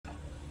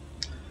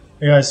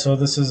Hey guys, so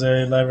this is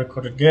a live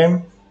recorded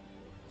game.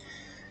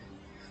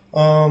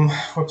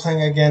 We're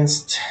playing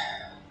against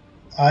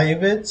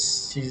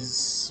ayyubids.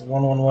 He's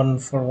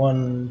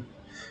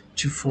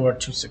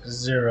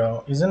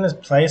 1114124 He's in his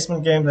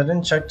placement games. I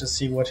didn't check to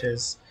see what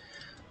his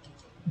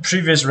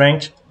previous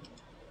ranked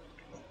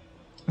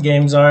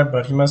games are,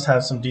 but he must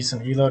have some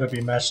decent elo to be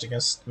matched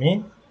against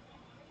me.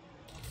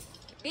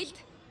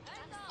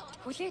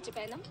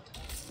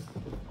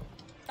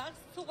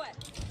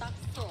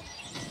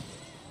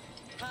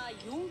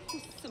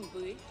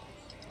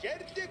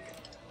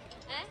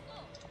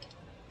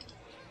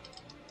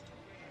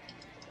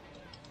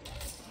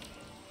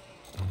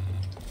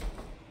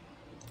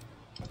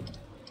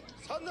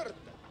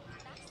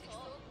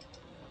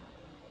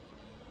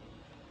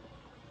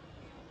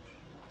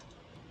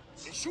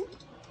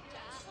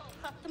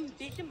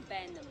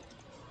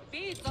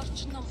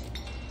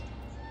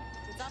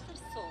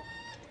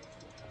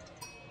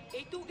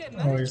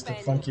 Oh, he's the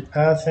funky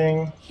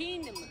pathing.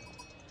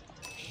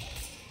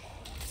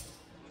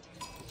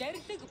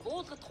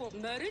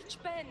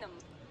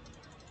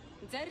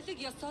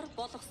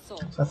 So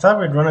I thought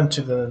we'd run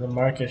into the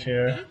market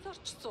here,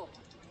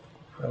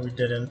 but we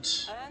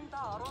didn't.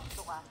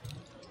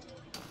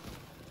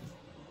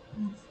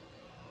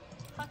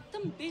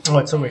 Oh,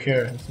 it's over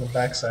here. It's on the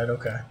backside.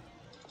 Okay.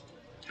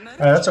 Alright,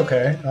 that's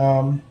okay.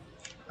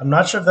 I'm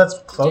not sure if that's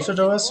closer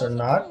to us or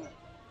not.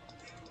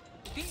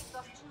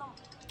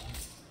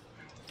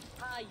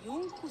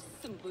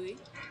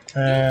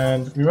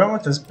 And we went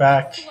with this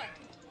back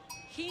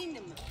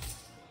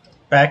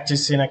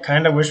GC, and I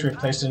kind of wish we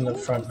placed it in the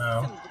front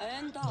now.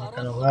 I'm not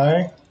gonna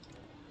lie.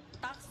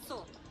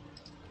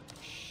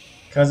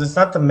 Because it's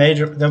not the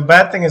major. The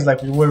bad thing is,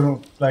 like, we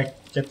wouldn't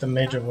get the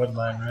major wood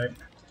line, right?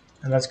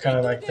 And that's kind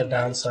of like the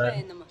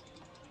downside.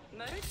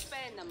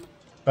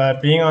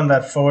 But being on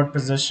that forward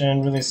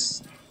position, really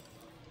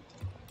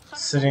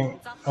sitting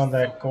on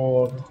that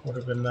gold would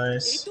have been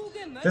nice.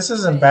 This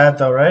isn't bad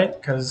though, right?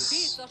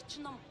 Because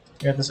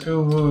we got this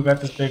we got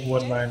this big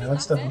wood line.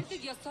 What's the? I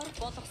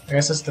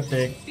guess that's the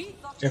big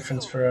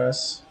difference for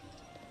us.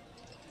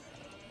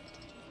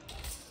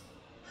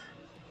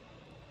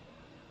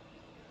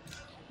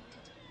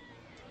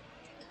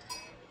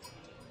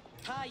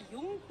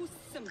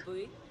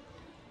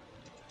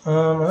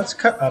 Let's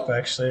cut up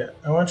actually.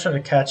 I want to try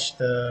to catch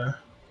the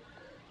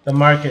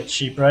market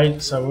sheep,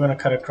 right? So we're gonna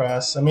cut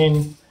across. I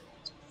mean,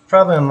 it's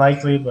probably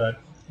unlikely, but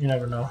you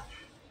never know.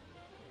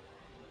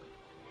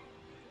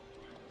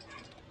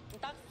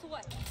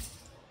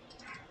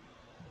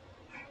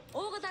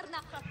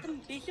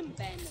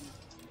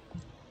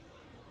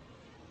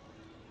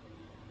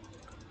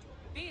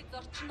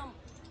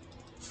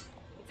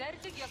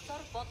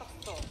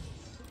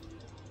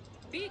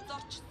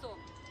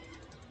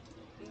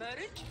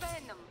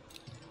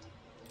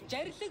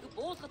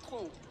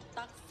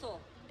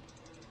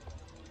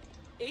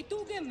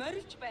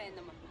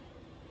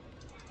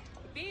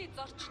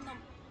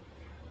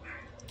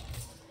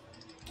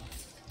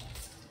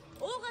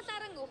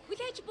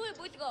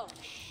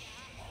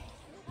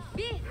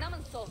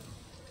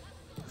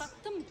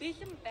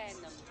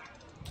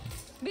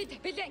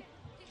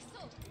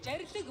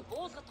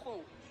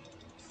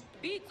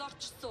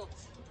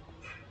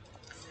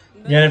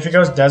 Yeah, and if he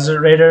goes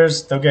Desert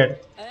Raiders, they'll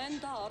get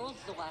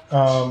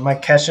my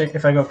Keshik.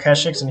 If I go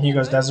Keshiks and he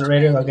goes Desert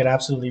Raider, they'll get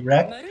absolutely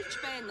wrecked.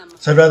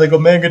 So I'd rather go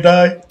Manga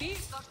Die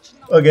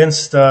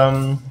against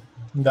the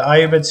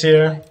ayyubids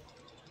here.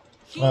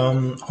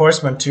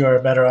 Horsemen too are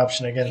a better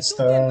option against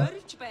the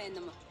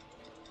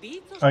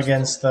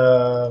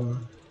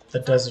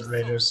Desert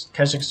Raiders.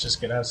 Keshiks just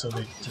get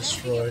absolutely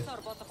destroyed.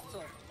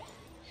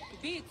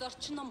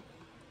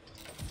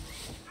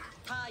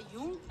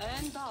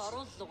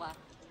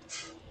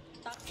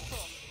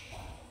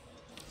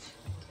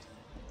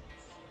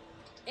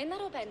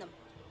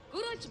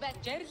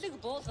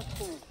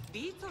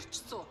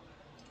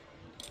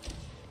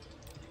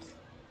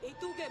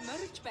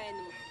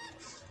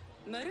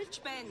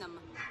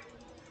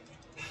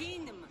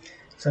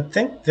 So I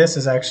think this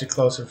is actually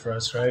closer for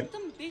us, right?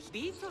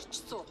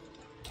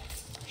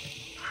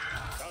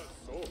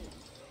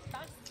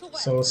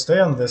 So we'll stay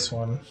on this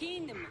one.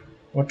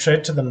 We'll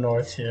trade to the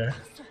north here.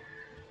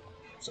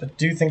 So I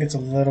do think it's a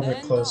little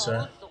bit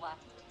closer.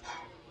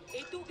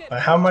 By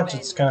how much,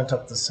 it's kind of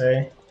tough to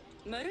say.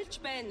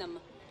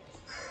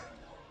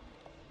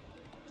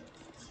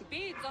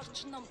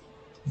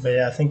 But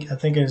yeah, I think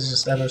it's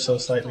just ever so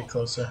slightly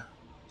closer.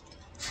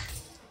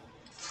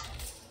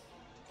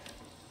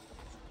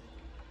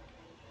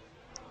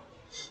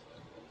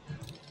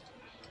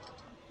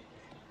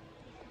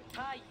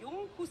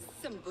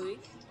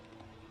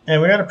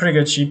 And we got a pretty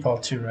good sheep haul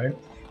too, right?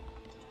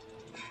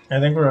 I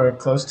think we're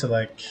close to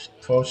like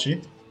 12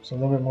 sheep, so a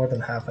little bit more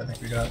than half I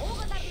think we got.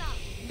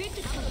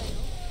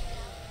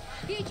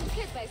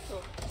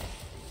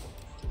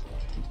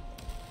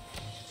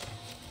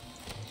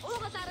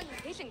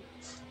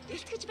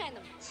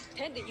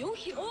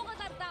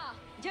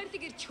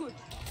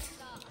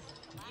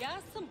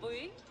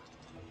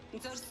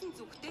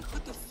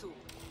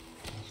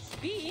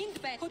 Би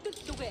энд бай.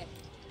 Хөдөллүгэ.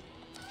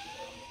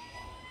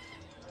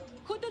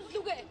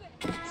 Хөдөллүгэ.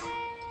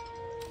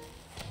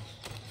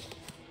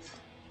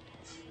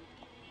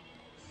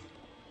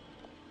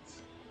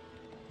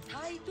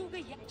 Хайдугэ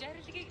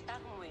жарилгийг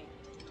дагмуу.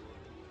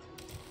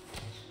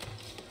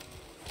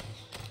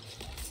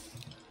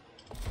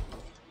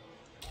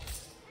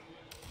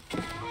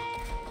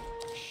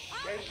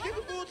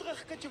 Ярилгийг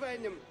буулгах гэж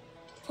байна юм.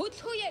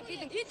 Хөдлөхүйе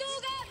бэлэн.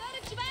 Хидүүгээ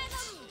барьж байна.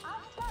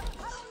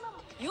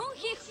 Юу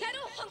хийх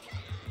тариухан.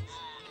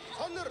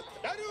 Сонор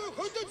даруй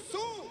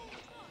хөдөлсөн.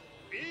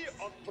 Би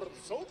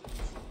отборлсон.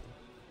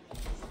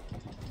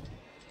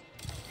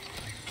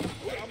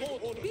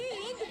 Би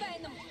энд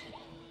байна.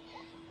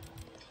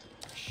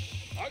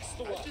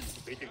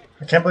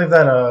 I can't believe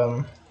that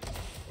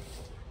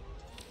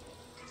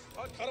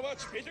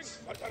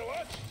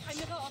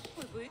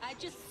I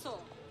just saw.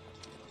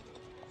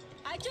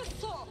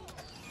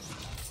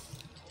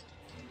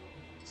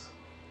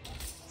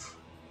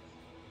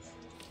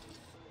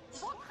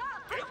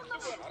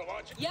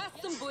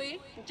 Яасан буй?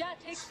 Жа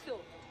текстүү.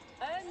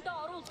 Энд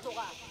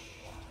оруулсугаа.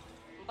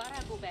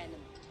 Бараагүй байна.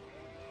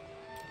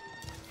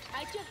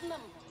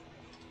 Ажигнам.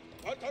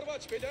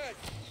 Тарваач бэлээ.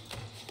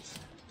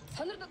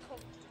 Сонирдох.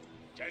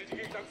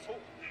 Жарилгийг дагсуу.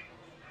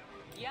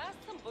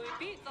 Яасан буй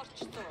би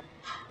зорчсон.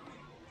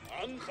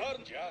 Анхаар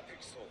жаа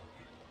тэгсүү.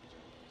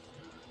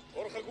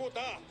 Орхагуу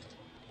да.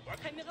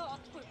 Камера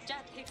отгүй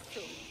жа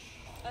текстүү.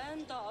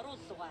 Энд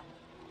оруулсугаа.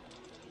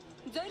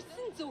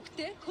 Зорьсон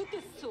зүгтээ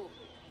хөдөлсөө.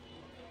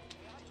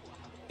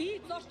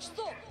 Би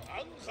зорчсон.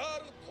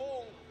 Анхаар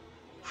тун.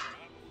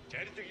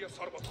 Жарилыг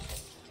ясаар болсон.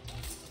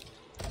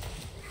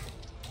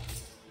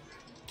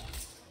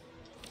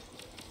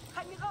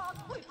 Камера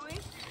отгүй буй.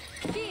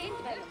 Би энд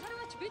байна.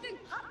 Тарваач бидэн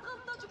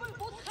хатгалдаж буй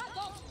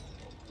бутхаа.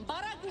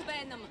 Бараагүй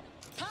байна.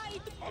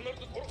 Тайд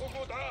Анард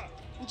турхагуу да.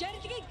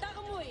 жарилгийг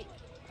дагмуу.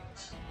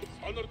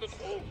 Анард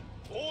тун.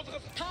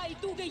 Буулгах.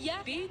 Тайдугэ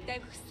яа? Би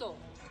давхсан.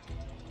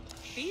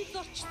 Би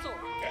зорчсон.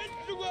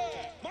 Гэлүгэ.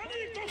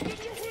 Маныг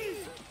тосч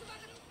явах.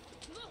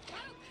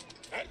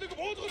 Ардаг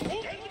буулгах.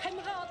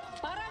 Камера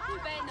бараагүй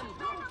байна.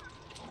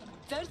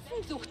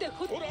 Зорьсон зүгтээ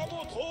хөд. Тур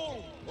амуу тун.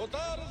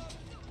 Удар.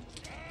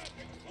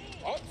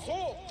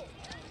 Отсоо.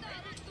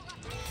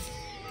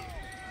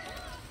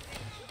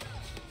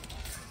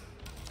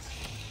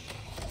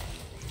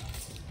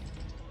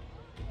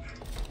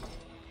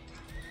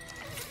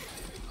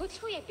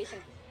 Хөдлөхүйе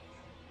бэлэн.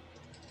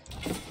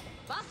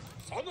 Ба?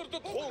 Сонорд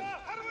тун.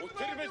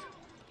 Үтэрмэл.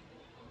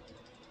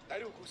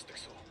 Даруй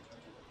хүсдэгсүү.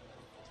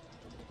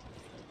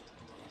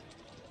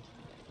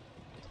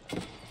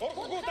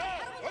 Орхогоо да.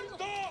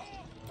 Өндөө.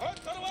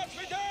 Тарваач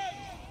бидэн.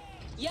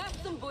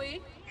 Яасан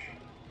буй?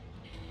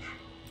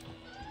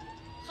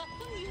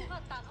 Хатан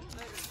юугаа дагам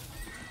мөр.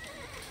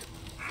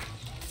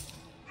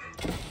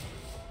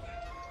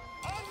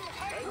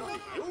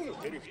 Юу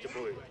хэрэгтэй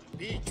буй?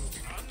 Би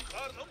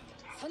анхаарна.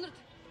 Сонорд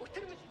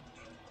өтөрмөл.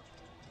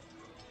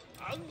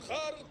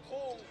 Анхаар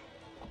тун.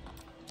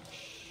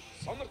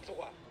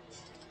 Сонордлуга.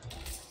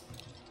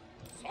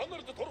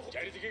 Сонорд турх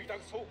жарилгийг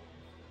дагсуу.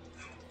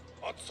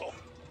 Отсоо.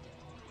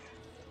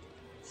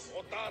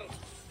 Удар.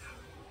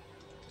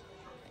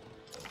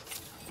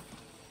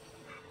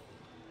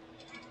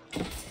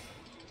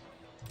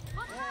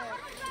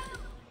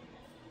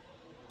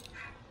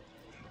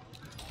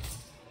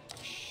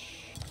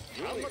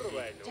 Ямар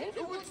байна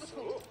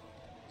уу?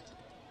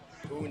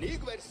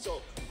 Түүнийг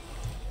барьсан.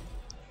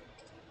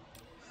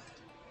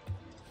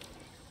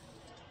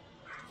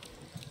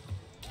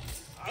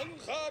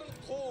 Анхаар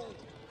тун.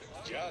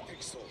 Жаа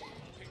тэгсүү.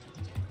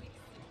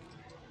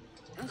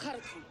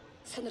 Анхаарах.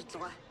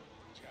 Сонирдлугаа.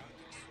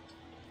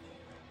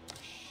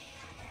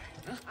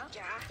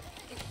 Жаа.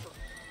 Тэгсүү.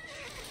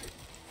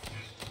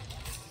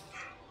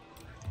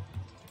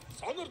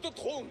 Сонорд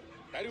тун.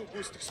 Даруй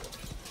гүйцэтгсэн.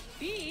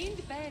 Би энд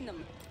байна.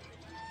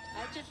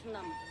 Ажил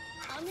нам.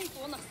 Аныг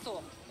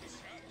унахсуу.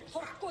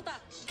 Турахгүй да.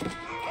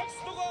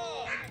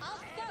 Агслугаа.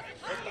 Ахтаа.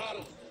 Удар.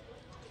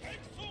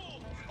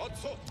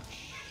 Отсоо.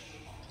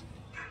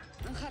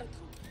 Анхаарах.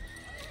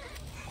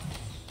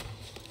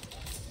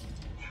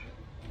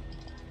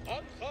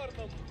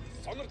 Анхаарна.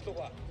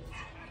 Сонордлугаа.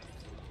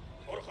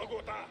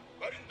 Орхогоо да.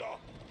 Бориндоо.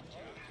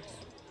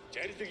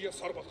 Жарилыг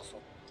ясаар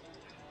болгосон.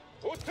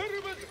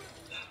 Өтөрмөл.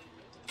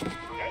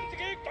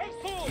 Жарилгийг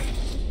дагсуу.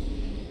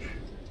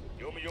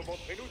 Юм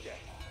бэлүүдэ.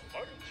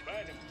 Орч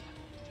байна.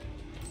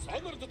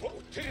 Сонорд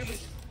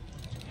өтөрмөл.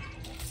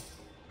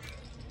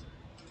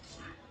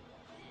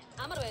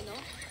 Амар байна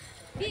уу?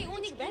 Би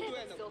үнийг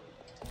бариад гэсэн.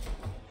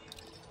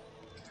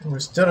 we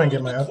still don't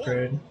get my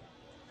upgrade.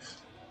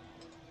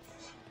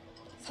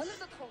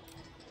 Сонирдох уу?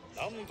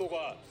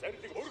 Намдуга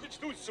зарилыг өргөж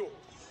дүүлсүү.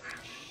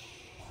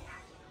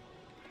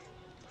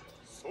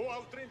 Суу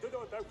авдрын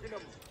төлөө давхин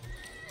юм.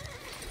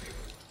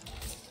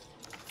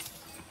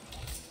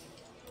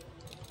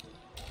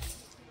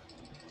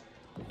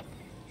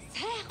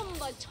 Сайхан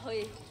болж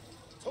хой.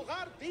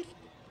 Цугаар бил.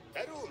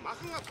 Даруй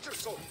махан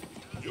авчирсан.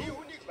 Юу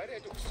хүнийг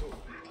бариад өгсөн.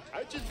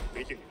 Ажил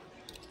бэлэн.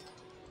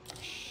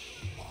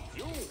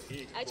 Юу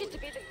хийх? Ажил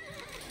бэлэн.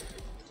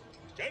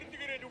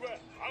 Жардгэрээ нүгэ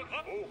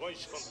анхаа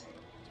уухайшхан.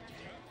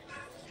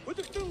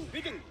 Хөдөлтөн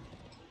бидэн.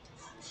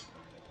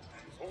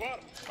 Сугаар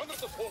чанарт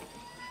суу.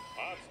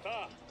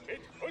 Ааста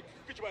мэд хөдөх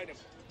гэж байна.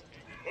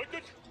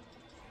 Хөдөл.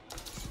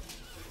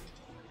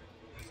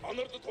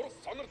 Сонорд турах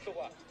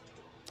сонордлого.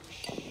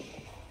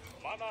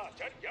 Мана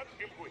чад яг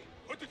хэмгүй.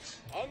 Хөдөл.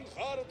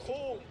 Анхаард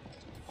хуу.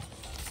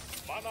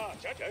 Мана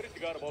чад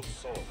ярдгаар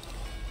болсон.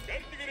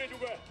 Жардгэрээ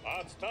нүгэ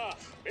ааста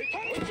мэд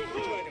хөдөх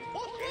гэж байна.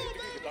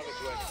 Жардгийг дагаж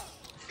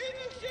байна.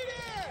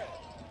 Гинэшээ!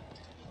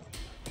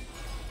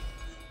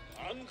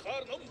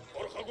 Анхаарном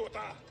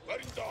орхагута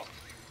бариндо.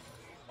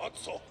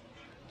 Атсо.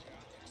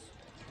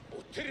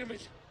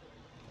 Утэрмэл.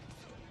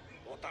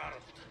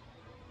 Утаард.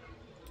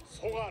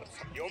 Сугаар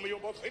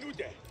юм болох юм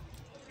үү?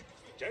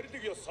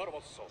 Жардаг ёсоор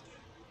болсон.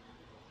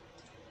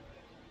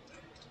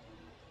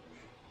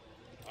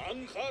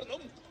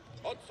 Анхаарном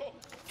атсо.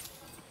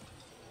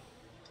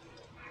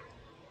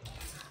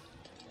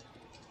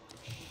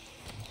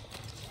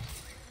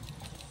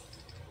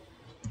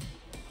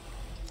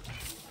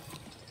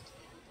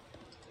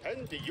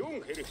 Танд юм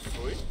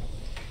хэрэггүй.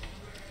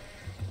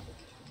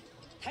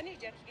 Таны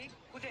жаргалыг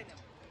хүлээнэ.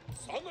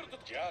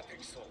 Сонордод яа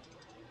тэгсэн.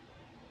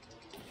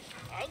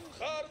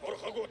 Анхаар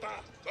орхагута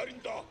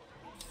бариндо.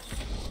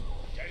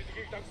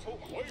 Жаргалыг дагсуу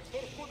ойг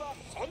дурхгүйда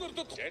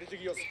сонордод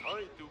жаргалыг ёс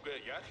хай дүгэ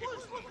яах юм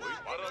бэ?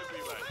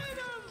 Бараагүй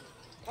байна.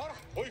 Тарх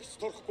ойг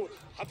дурхгүй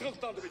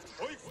хадгалдаанд бид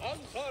ойг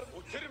анхаар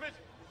үтэрмэл.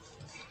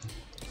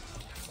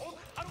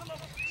 Харгалаа.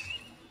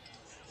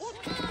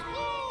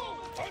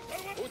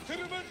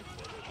 Үтэрмэл.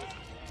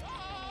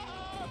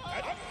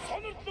 Ад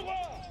сонордлого.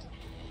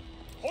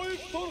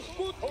 Ойг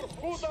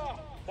дурхгүйда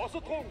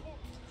босотгон.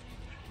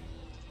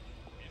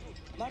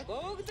 Mar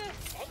богд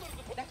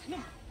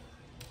дахнам.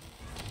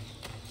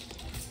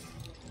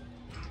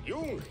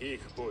 Юм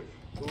хийхгүй.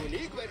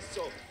 Түүнийг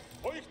барьсан.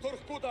 Ойг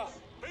дурхгүйда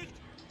бид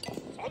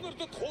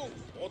сонордод хун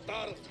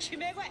удаар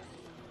Чимээгүй.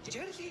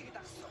 Жаргалыг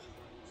дагсуу.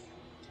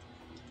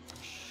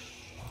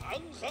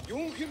 анхаар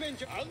юм хэмээн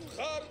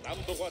анхаар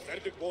намдуга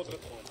зардаг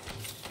буулгад хуу.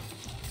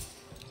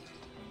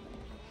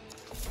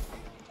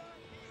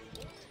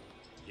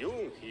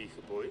 Юм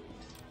хийхгүй.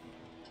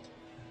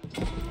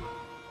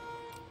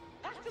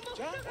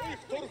 Жаа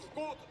их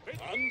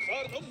турхгүйд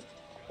анхаар нам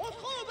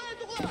Болохоо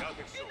байдаг.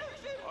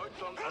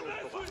 ойдон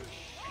харуулдаг.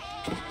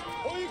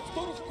 Ойг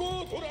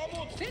турхгүйд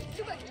хурамууд.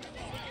 Бэлтгэв.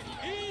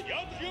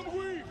 Яд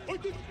юмгүй.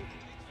 Хөдөл.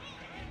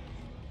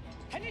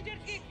 Таны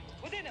жаргалыг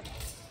хүлээнэ.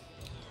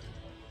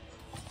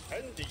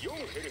 Танд юм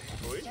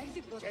хэрэггүй.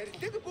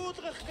 Жаргалыг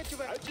буулгах гэж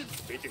байна. Ажил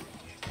бэлэн.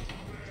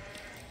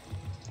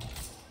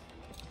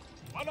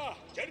 Мана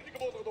жаргалыг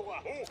буулгадаг.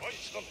 Оо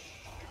хончсон.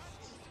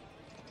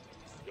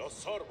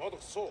 Ёсоор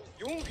болгосоо.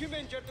 Юм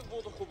хэмээн жаргалыг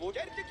буулгахгүй боо.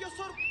 Жаргалыг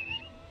ёсоор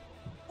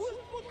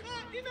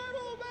буулгах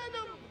гинарoo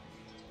байна.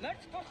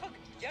 Нарт толхог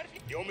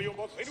жаргалыг Юм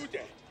бол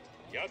хэнүүдэ.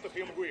 Ядах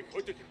юмгүй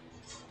хөдөл.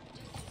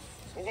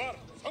 Сугаар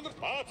сонор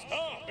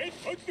баацтаа бид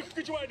хөдлөх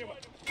гэж байна юм.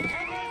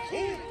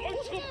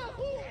 Очсон.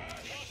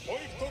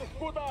 Ойг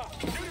дурхгүйда.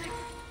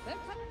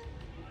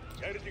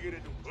 Жаргалыг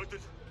ирээд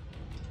хөдөл.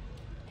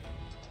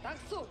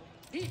 Дагсуу.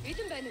 Би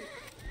бэлэн байна.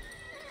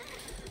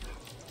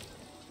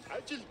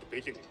 Ажилд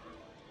бэлэн.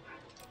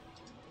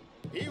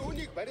 Би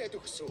үнийг бариад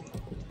өгсөн.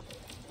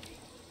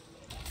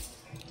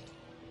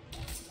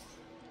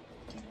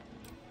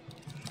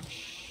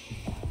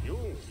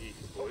 Юу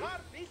хийхгүй?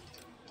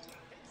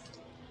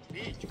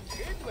 Би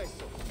хэд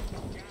байсан?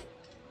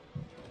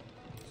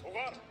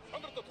 Сугаар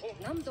сонордод хуу.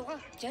 Нам дуга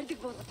жаргалыг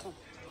буулгах юм.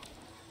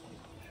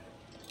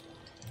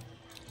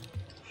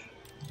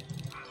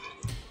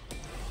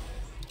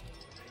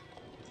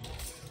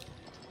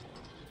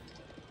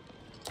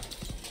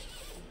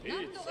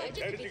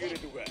 Жаргалыг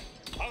ирээд үгэ.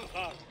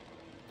 Анхаа.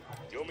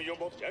 Юм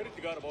бол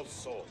жаргалгаар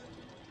болсон.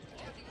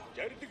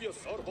 Жаргалыг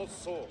ёсоор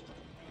болсон.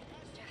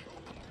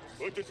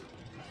 Хөдөл.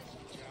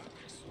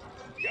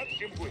 Яд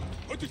хэмгүй.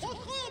 Хөдөл.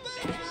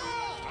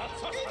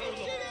 Ацаас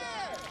харуулна.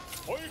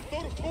 Ойг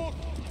дурхгүйд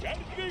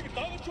жаргалыг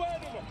дагж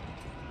байна юм.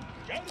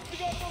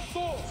 Жаргалгаар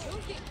болсон.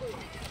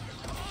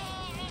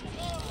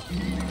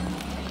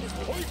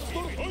 Ойг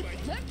дурхгүйд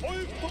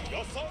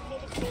ёсоор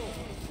болсон.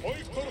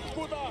 Ойг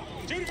дурхгүйда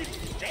жиргэж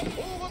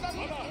жаргалгүйда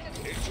мана.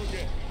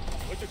 Эрчүүдээ.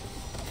 Хөдөл.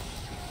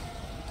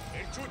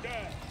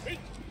 Эрчүүдээ.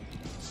 Бид.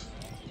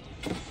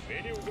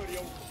 Миний үгээр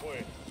явахгүй.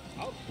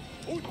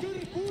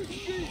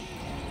 Өтөргүйшгүй.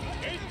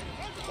 Бид.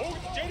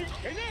 Огт жирг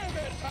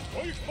хэнээр.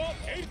 Ойг бод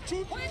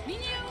эрчүүд.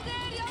 Миний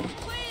үгээр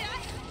явахгүй.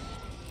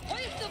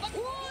 Хоёрт баг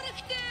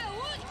үүрэгтэй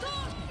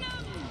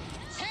уултуутнам.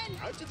 Хэн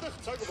Ажиллах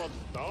цаг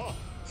боллоо.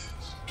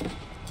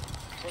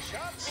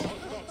 Тушаад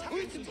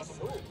үйдэн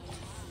болсон.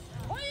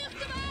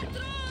 хоёрт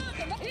баатруу.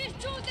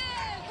 Ирчүүдээ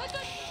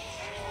хөдөл.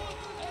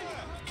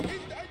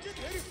 Энд ажил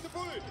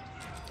хэрэгтэйгүй.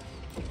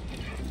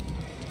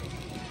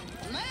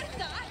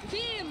 Марта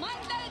би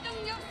мандайдан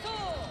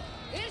явсуу.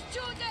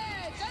 Ирчүүдээ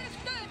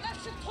зарагтай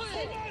дагшихгүй.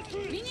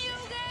 Миний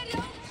үгээр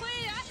явахгүй.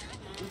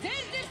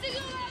 Зэрдэрсэг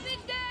юугаа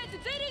бидээд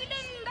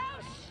зэрэгдэн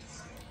давш.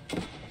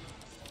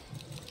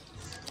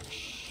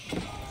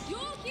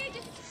 Юу хийж?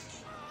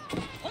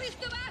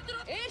 Хоёрт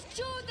баатруу.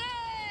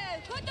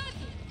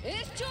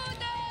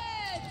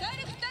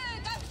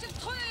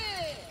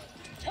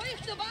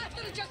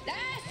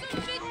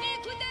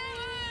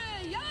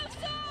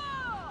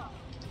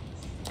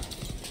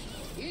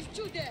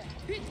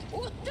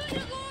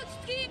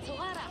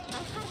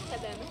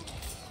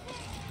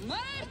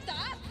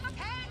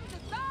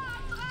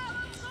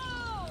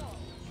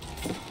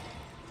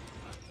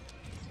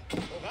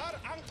 Угаар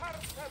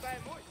анхааралтай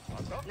байна уу?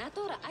 Одоо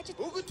Натура ажид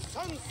өгд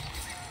сонс.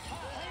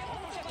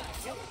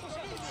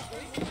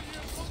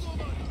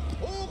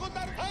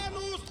 Уугаар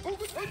хануус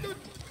бүгд хөлөд.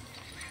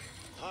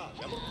 Та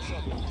ямар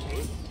тушаал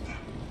вэ?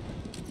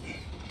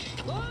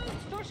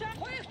 Туша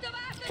хоёрт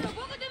баатар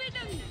бүгд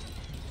бидэн.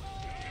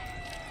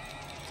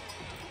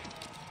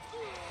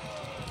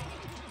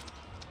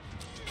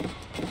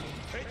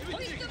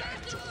 Хоёрт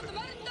баатар бүгд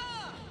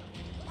мандаа.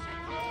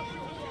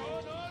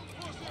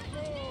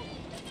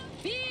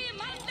 Би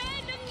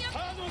мандайдэн яв.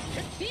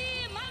 Би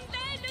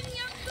мандайдэн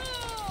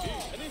явсуу.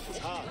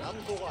 Та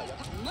намдуугаа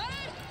яа.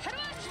 Мар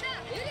харвачна.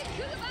 Ирэх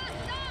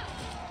баатна.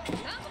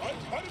 Нам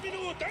 20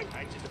 минут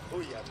ажил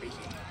хөөе би.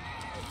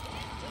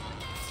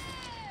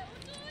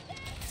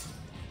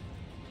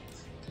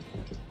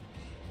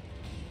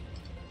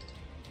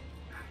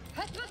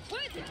 хатвас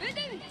хоёрт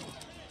бидэн.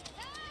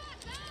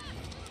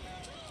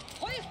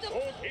 Хоёрт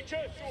Оо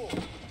хичээж шүү.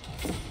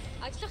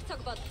 ажиллах цаг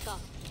боллоо.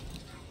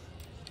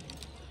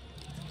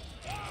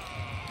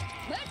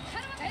 Мар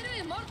харва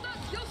арай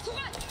мордос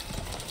явсугаа.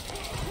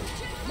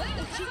 Мар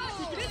чигээс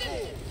бидэн.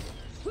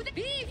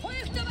 Би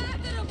хоёрт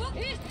баатар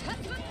бүгд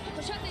хатвас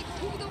тушаатыг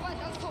бүгдөө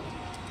дагсуу.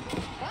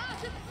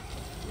 Баатар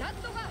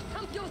наддугаа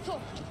хамт явсуу.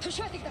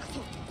 Тушаатыг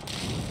дагсуу.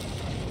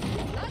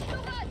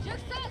 Наддугаа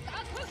жагсаас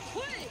асах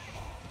хуй.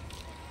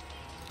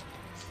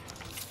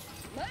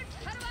 Мар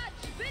харвач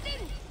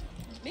бидэн.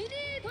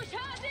 Миний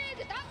тушаатыг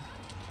даг.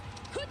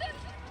 Хөдөн.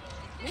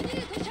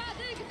 Миний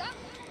тушаатыг даг.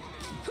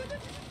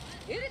 Хөдөн.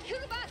 Ирэх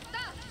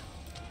баатаа.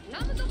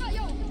 Намдугаа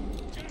яв.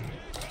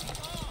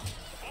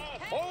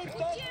 Хоёр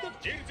таатар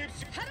жир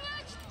зэвсэг.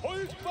 Харвач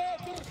Хоёр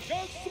баатар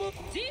шансрал.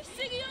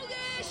 зевсэг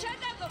юугээ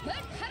шатаг.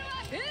 Мар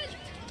харвач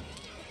бэлт.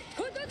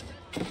 Хөдөн.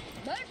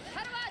 Мар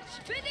харвач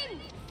бидэн.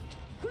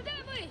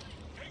 Хөдөөмөй.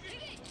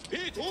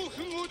 Би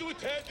түүхэн үүдүү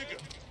тайдаг.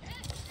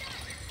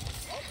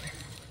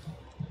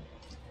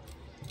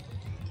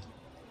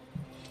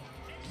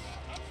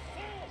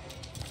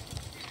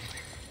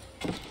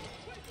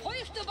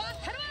 Хоёрт баат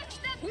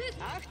харвачтай бүс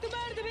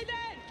актмард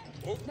бидэн.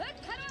 Мар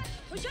харвач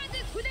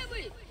тушаатыг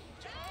хөдөөмөй.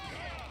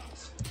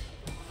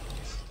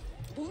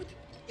 Бүгд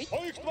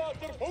Хоёр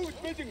баатар бүгд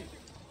бэлэн.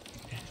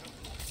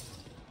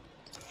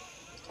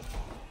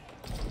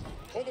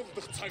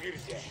 Тодордох цаг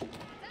ирлээ.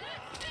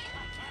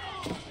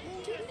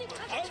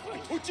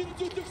 Хүчин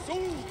зүтг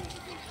сүү.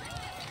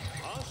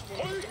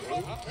 Хоёр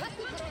баатар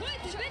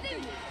хатвас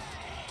бидэн.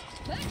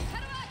 Мар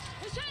харвач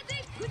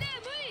тушаатыг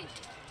хөдөөмөй.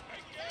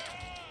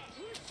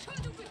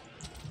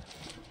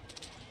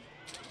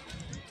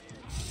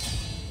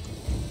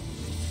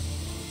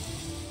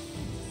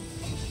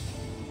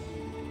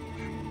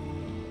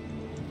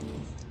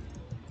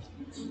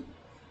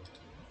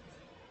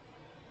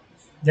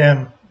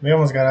 Damn, we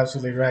almost got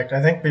absolutely wrecked.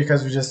 I think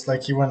because we just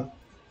like he went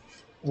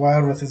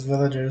wild with his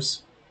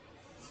villagers.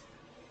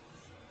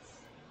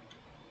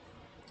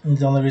 And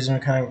the only reason we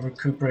kind of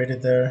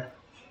recuperated there.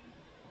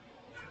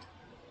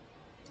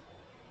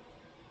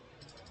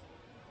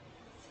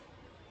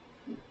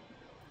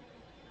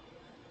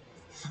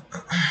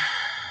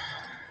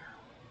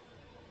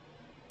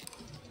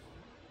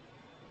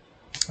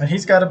 And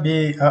he's got to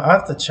be. I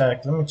have to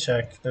check. Let me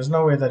check. There's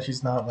no way that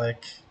he's not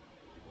like.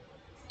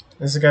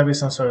 This has got to be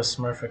some sort of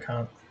Smurf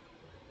account.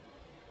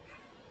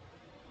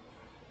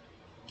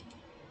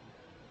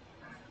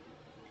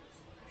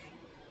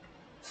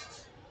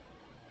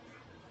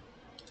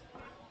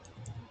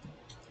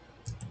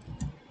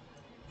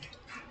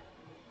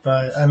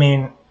 But I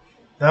mean,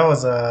 that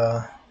was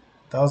a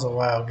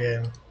wild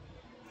game.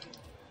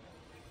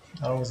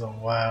 That was a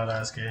wild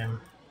ass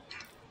game.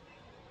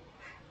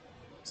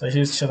 So he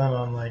was chilling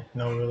on like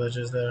no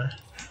villagers there.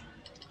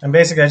 And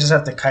basically I just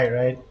have to kite,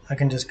 right? I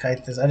can just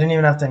kite this. I didn't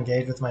even have to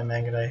engage with my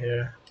Mangadai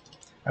here.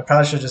 I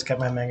probably should have just kept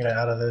my Mangadai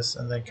out of this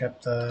and then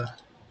kept the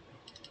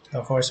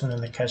horseman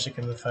and the Keshik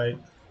in the fight.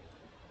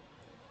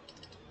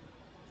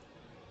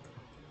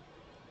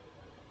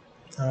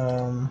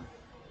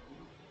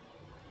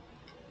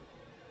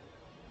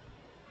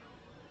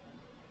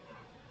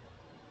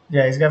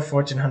 Yeah, he's got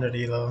 1400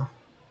 elo.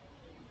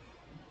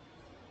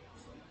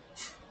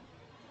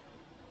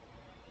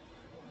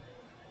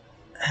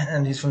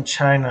 And he's from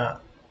China.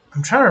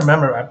 I'm trying to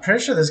remember. I'm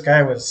pretty sure this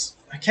guy was.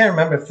 I can't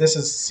remember if this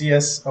is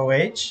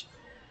CSOH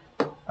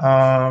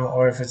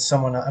or if it's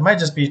someone else. It might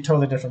just be a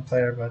totally different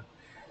player, but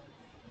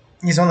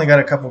he's only got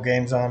a couple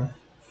games on.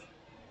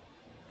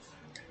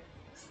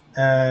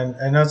 And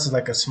I know it's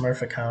like a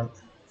Smurf account.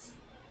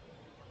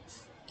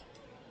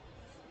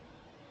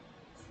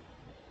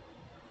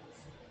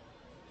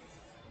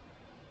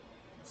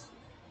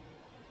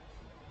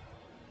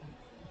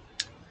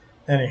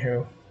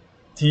 Anywho,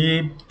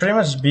 he pretty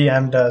much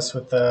BM'd us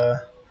with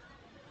the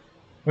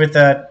with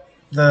that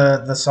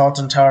the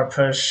Sultan Tower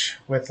push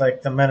with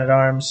like the men at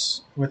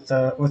arms with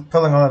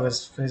pulling all of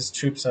his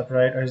troops up,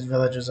 right, or his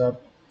villagers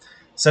up,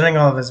 sending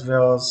all of his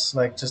vills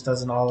like just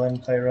as an all in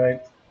play,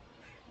 right.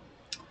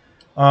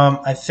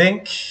 I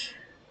think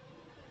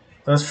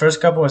those first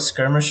couple of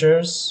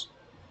skirmishers,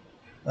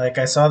 like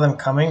I saw them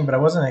coming, but I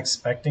wasn't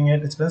expecting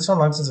it. It's been so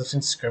long since I've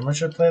seen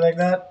skirmisher play like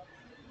that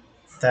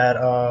that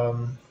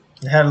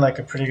they had like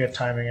a pretty good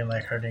timing in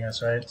like hurting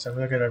us, right? So if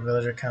we look at our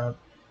villager count,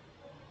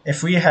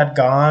 if we had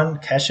gone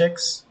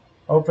Keshik's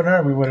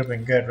opener, we would have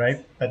been good,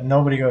 right? But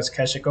nobody goes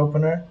Keshik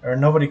opener, or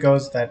nobody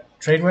goes that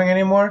trade wing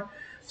anymore.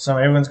 So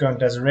everyone's going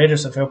Desert Raider.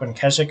 So if we open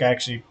Keshik, I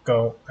actually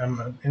go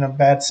in a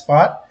bad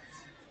spot.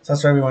 So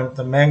that's why we went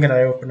the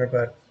Mangadai opener.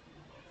 But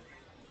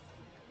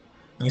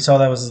you saw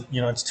that was,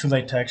 it's too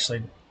late to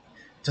actually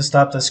to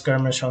stop the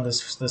skirmish on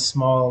this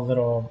small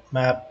little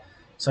map.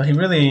 So he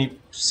really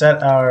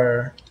set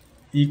our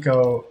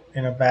eco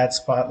in a bad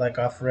spot, like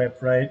off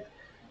rip, right?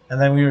 And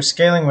then we were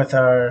scaling with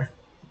our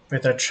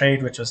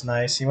trade, which was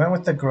nice. He went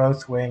with the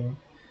growth wing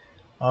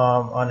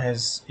on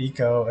his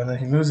eco, and then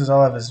he loses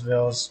all of his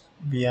vills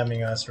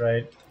BMing us,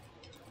 right?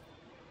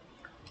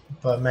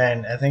 But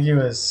man, I think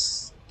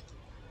that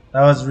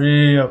was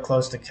real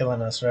close to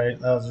killing us, right?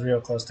 That was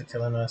real close to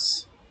killing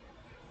us.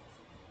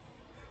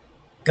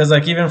 Because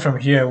like even from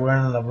here, we're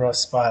in a rough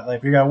spot.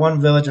 Like we got one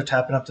villager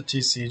tapping up the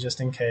TC just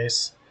in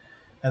case,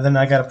 and then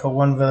I got to put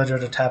one villager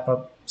to tap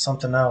up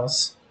something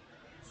else.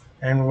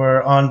 And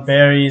we're on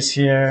berries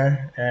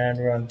here, and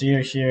we're on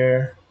deer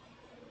here,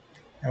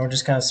 and we're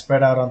just kind of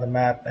spread out on the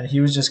map. And he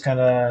was just kind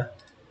of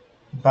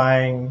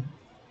buying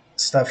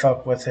stuff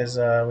up with his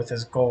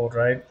gold,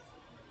 right?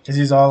 Because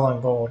he's all on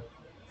gold.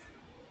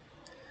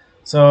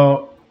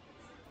 So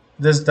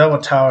this double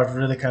tower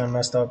really kind of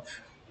messed up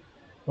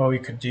what we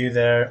could do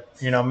there.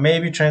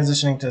 Maybe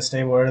transitioning to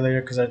stable earlier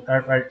because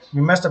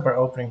we messed up our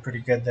opening pretty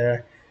good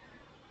there.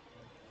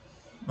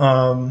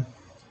 And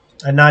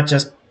not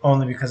just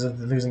only because of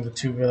losing the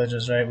two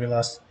villages, right? We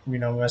lost,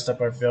 messed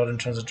up our build in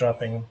terms of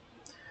dropping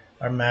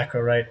our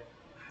macro, right?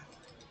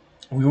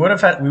 We would have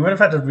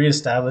had to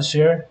reestablish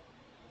here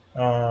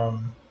with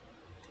our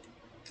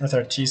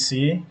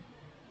TC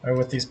or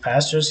with these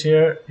pastures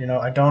here.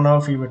 I don't know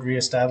if we would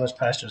reestablish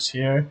pastures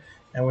here.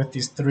 And with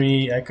these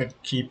three, I could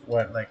keep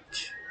around,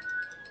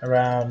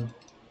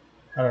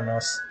 I don't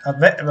know.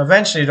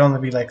 Eventually, it'd only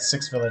be like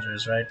 6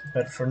 villagers, right?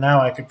 But for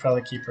now, I could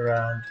probably keep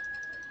around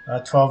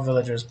 12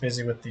 villagers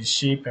busy with these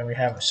sheep, and we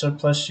have a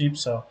surplus sheep,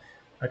 so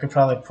I could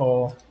probably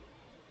pull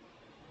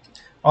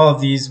all of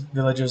these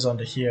villagers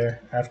onto here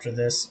after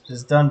this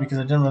is done because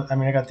I didn't.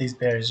 I got these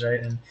berries, right?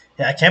 And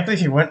yeah, I can't believe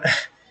he went.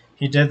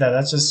 He did that.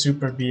 That's just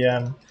super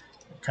BM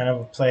kind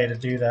of a play to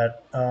do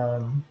that,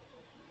 and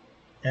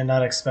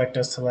not expect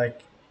us to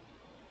like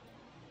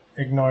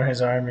ignore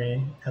his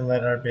army and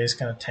let our base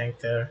kind of tank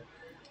there.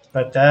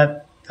 But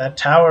that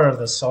tower of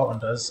the Sultan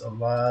does a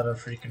lot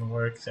of freaking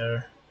work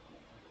there.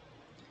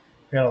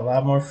 We got a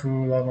lot more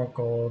food, a lot more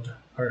gold,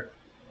 or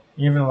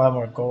even a lot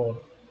more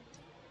gold.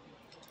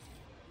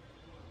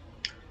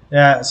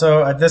 Yeah,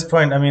 so at this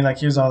point, like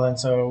he was all in,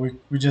 so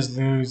we just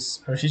lose,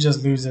 or he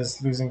just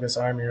losing this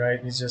army,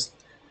 right? He's just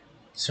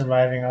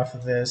surviving off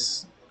of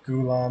this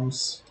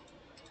Gulams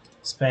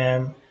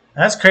spam.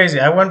 That's crazy.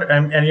 I wonder,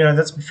 and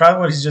that's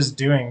probably what he's just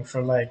doing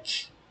for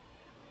like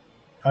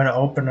an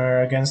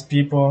opener against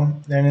people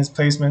in his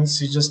placements.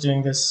 He's just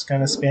doing this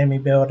kind of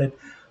spammy build,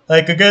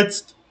 like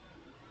against,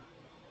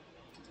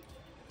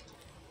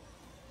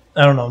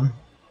 I don't know,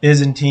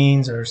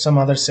 Byzantines or some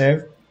other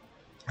civ.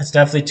 It's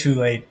definitely too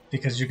late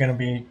because you're going to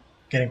be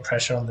getting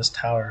pressure on this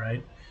tower,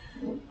 right?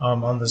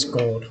 On this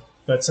gold.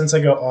 But since I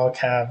go all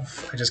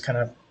cav, I just kind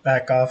of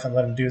back off and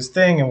let him do his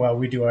thing, and while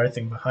we do our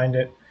thing behind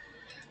it.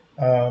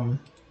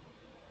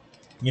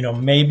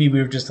 Maybe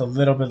we were just a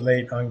little bit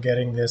late on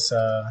getting this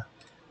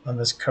on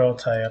this curl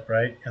tie up,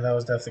 right? And that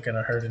was definitely going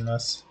to hurt in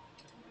us.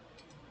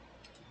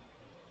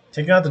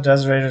 Taking out the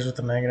Desert Raiders with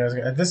the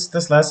Mangadai.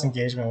 This last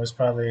engagement was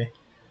probably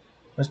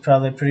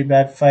a pretty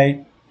bad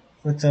fight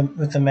with the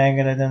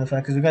Mangadai there in the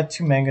front because we got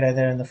 2 Mangadai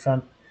there in the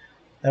front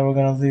that we're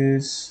gonna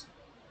lose.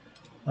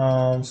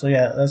 So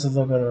yeah, that's a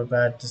little bit of a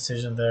bad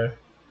decision there.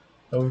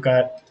 But we've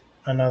got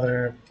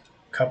another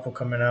couple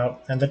coming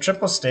out, and the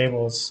triple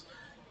stables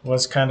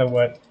was kind of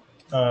what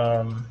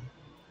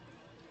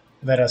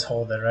let us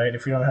hold it, right?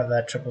 If we don't have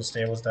that triple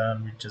stables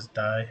down, we just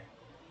die.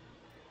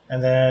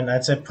 And then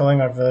I'd say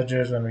pulling our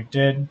villagers when we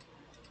did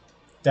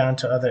down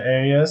to other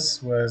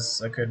areas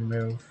was a good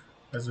move,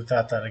 because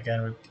without that,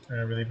 again, we're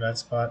in a really bad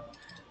spot.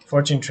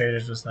 14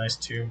 traders was nice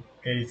too.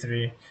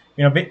 83.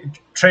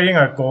 Trading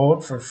our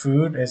gold for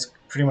food is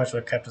pretty much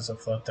what kept us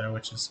afloat there,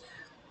 which is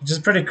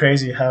pretty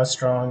crazy how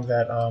strong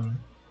that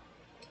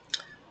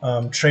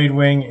trade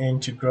wing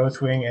into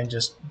growth wing and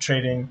just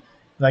trading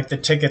like the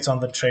tickets on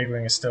the trade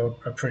wing is still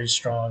a pretty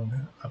strong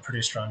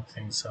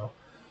thing. So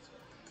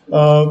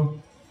yeah,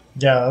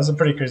 that was a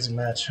pretty crazy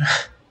match.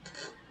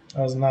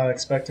 I was not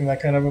expecting that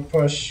kind of a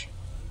push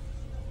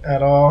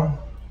at all.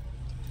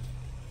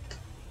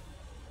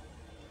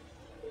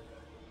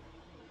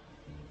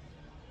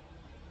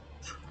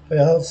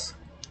 Yeah, that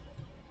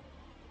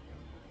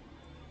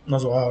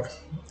was wild.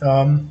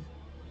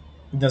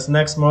 This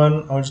next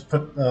one, I'll just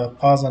put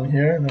pause on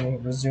here and then we'll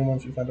resume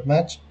once we find a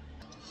match.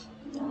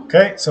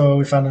 Okay, so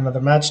we found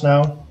another match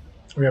now.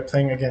 We are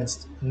playing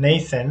against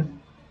Nathan.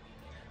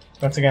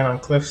 Once again on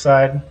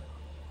Cliffside.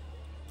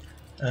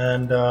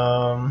 And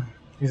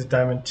he's a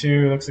Diamond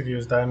 2. Looks like he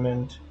was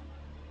Diamond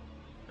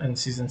in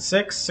Season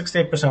 6.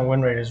 68%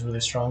 win rate is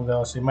really strong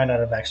though, so he might not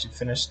have actually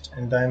finished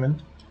in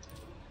Diamond.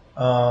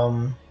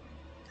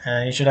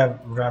 And he should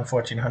have around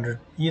 1400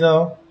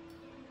 Elo.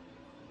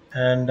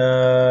 And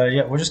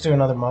yeah, we'll just do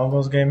another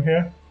Mongols game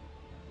here.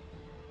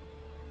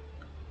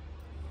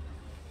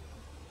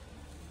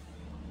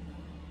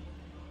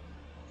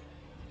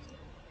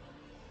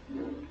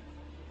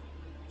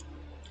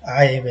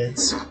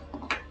 Ayyubids.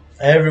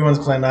 Everyone's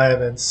playing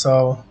ayyubids.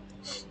 So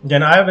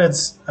again,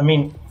 ayyubids. I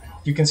mean,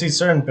 you can see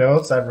certain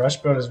builds. That rush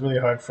build is really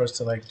hard for us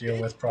to like deal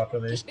with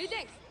properly.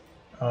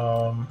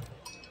 Um,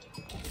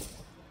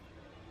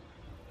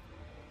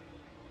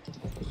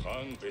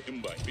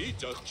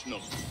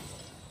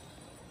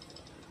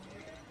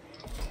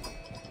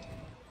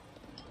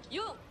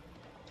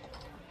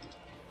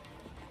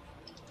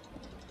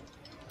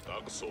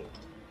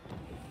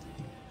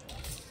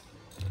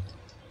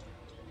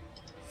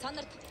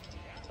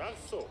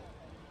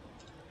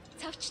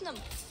 Цавчнам.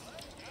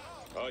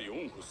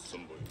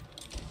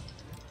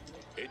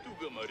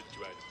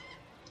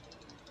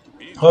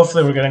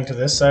 Hopefully we're getting to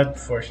this side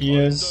before he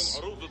is,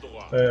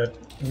 but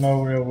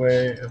no real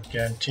way of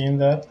guaranteeing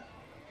that.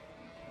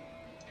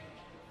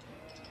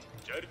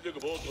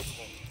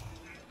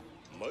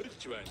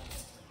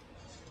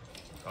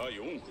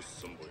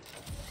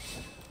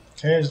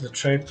 Okay, here's the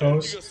trade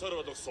post.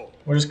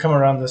 We'll just come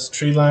around this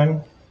tree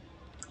line.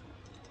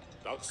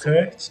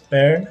 Okay, it's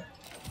bared.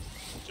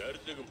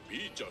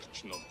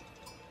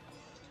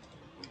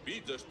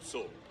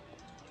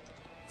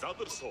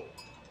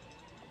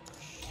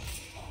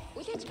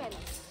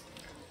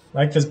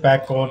 Like this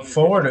back gold.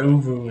 Forward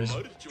Uvu is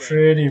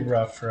pretty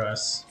rough for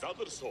us.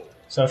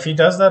 So if he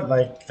does that,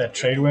 like that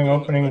trade wing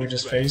opening we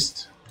just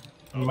faced,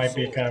 it might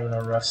be kind of in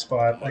a rough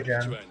spot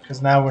again.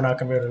 Because now we're not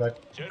going to be able to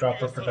like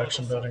drop our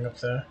production building up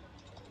there.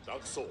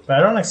 But I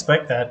don't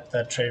expect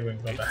that trade wing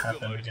build to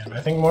happen again.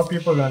 I think more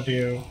people are going to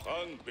do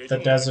the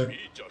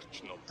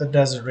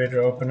Desert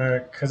Raider opener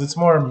because it's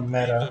more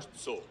meta.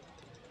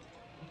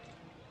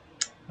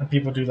 And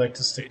people do like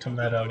to stick to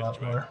meta a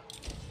lot more.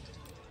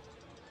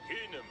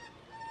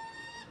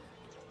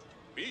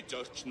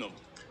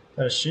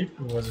 That a sheep?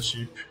 It was a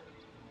sheep.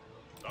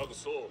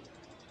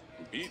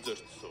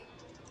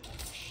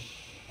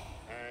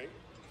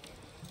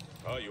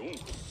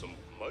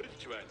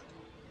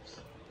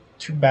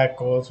 Two back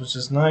golds, which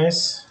is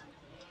nice.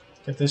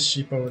 Get this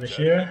sheep over to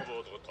here.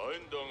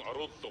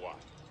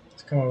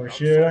 Let's come over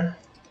here.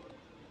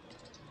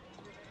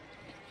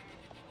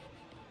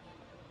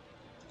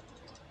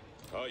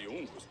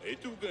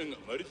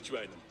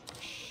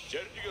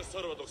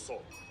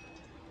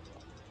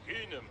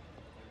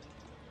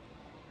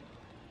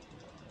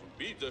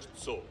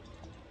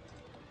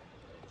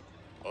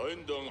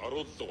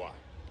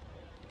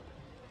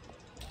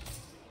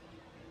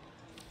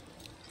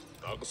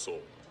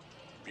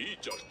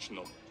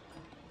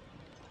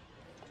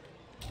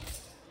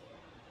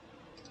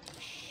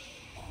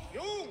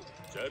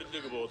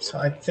 So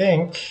I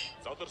think,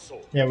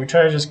 yeah, we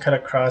try to just cut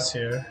across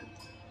here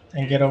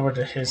and get over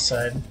to his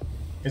side,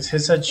 because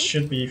his side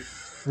should be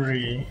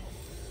free.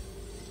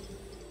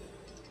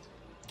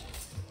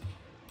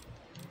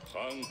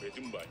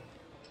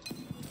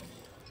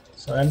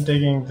 So I'm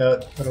digging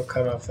that little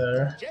cutoff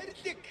there.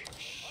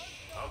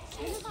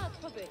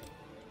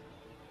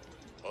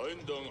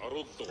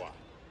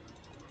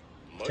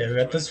 Okay, we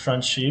got this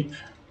front sheep.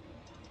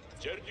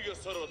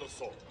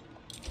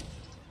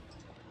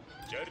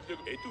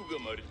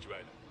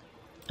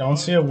 Don't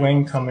see a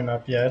wing coming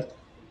up yet.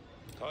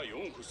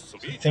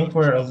 I think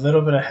we're a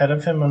little bit ahead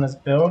of him on his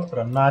build, but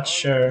I'm not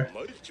sure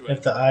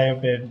if the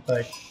ayyubid,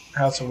 like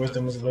House of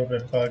Wisdom, was a little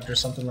bit bugged or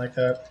something like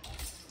that.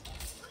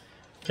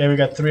 Okay, we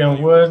got 3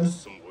 on wood.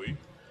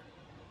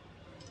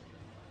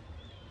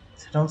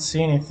 I don't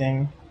see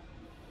anything.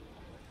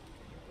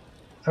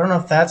 I don't know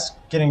if that's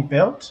getting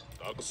built.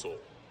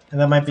 And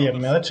that might be a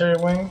military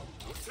wing.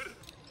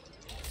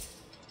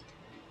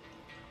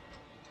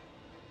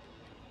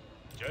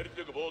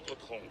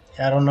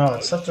 Yeah, I don't know.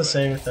 It's tough to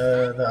say with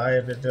the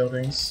ayyubid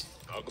buildings.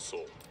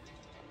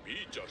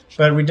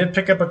 But we did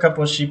pick up a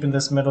couple of sheep in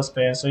this middle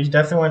span, so he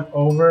definitely went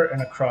over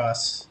and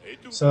across.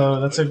 So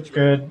that's a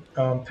good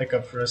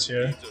pickup for us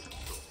here.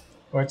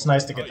 Or it's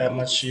nice to get that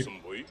much sheep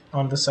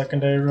on the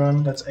secondary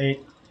run. That's 8.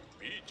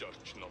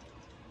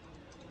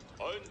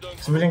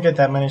 So we didn't get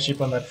that many sheep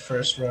on that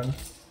first run.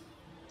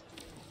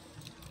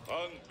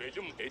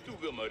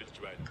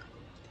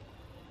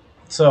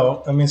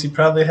 So that means he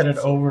probably headed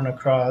over and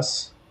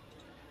across.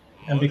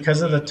 And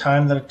because of the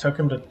time that it took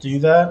him to do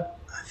that,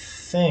 I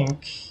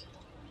think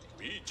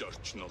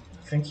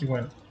he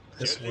went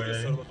this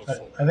way.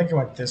 I think he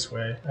went this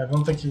way. I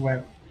don't think he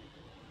went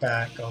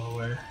back all the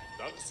way.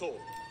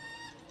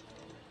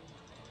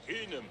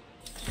 Хийнэм.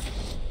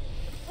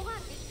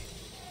 Угаан бит.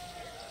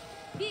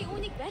 Би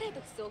үүнийг бариад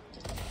өгсөө.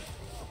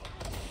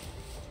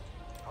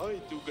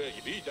 Хай дүгээ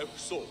би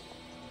давхсуу.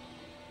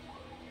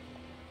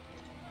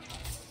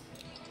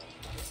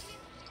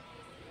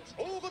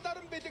 Уугад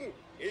аран бэлэн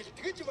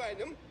элтгэж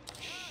байна юм.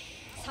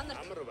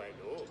 Санар. Амар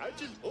байна уу?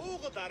 Ажил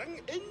уугад аран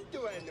энд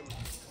байна юм.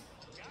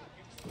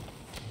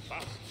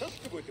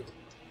 Багталт бүлэг.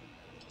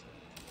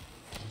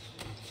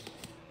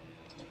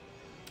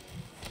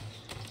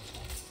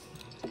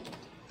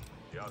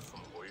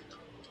 Яасан бой.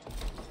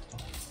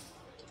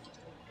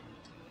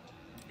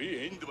 Би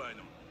энд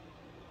байна.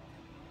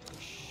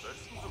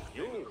 Зарсан зүг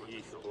Юу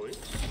хийх вэ?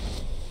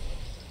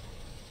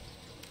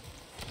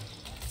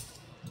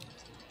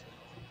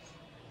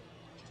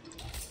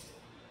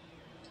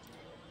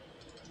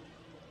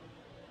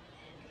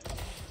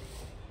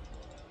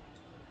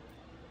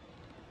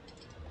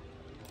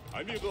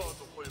 Амиго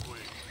тохой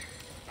бой.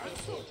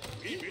 Ансуу.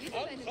 Би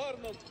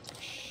анхаарна.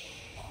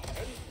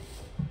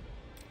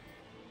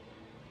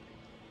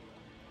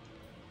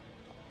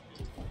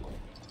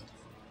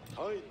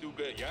 Хай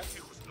дүгээ яах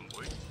хүснэ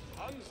бой.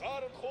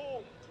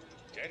 Анхаарахгүй.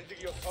 Жарлиг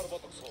ёсоор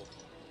болгосоо.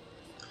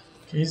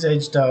 He's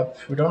aged up.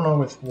 We don't know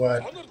with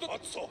what. Санард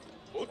атсоо.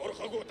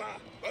 Орхагуу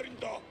та.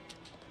 Бариндаа.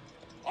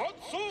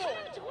 Атсоо.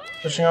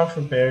 Pushing out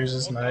for bears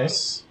is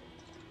nice.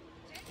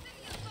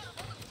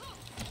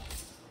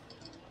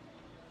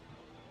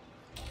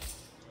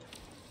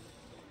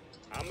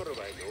 Амар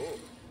байна уу?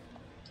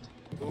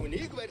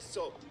 Түүнийг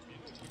барьсуу.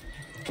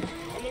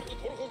 Санард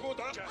орхагуу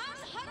та.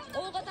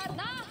 Уугаад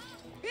арнаа.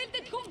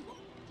 Бэлдэт хүм.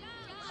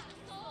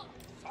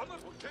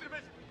 Санард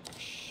тэрмэл.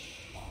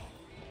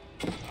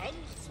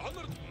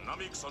 Санард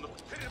намыг сонох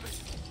тэрмэл.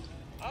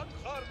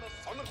 Анхаарна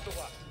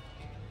сонирдуга.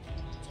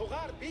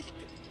 Цугаар бэлт.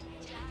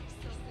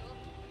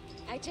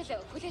 Ажил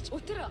хүлээж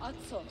өтөр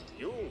одсоо.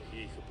 Юу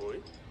хийх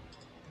вэ?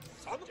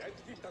 Санард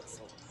ажлыг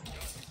дагсуу.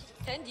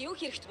 Танд юу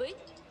хэрэгтгүй?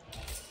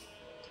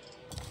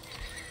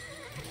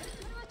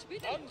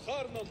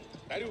 Анхаарна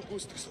даруй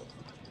гүйцэтгсэн.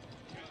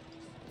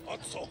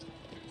 Атсоо.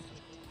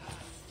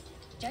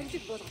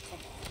 Жарлиг болгоцгоо.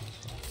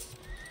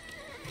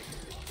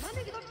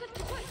 Манайг давтал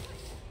тухай.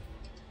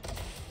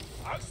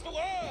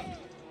 Акстуга.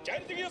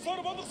 Жарлиг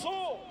ёсоор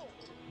болгосоо.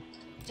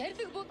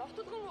 Жарлиг бод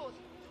автолгон уул.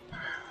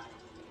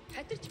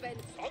 Хатарч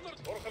байна.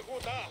 Санард орхагуу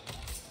та.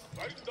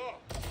 Бариндаа.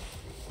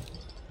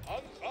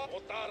 Анхаа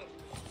утаар.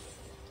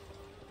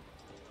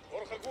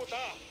 Орхагуу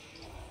та.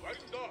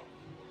 Бариндаа.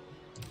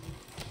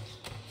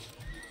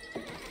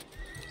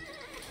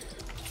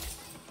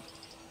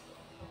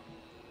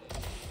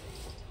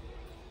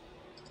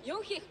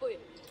 Юу хийхгүй?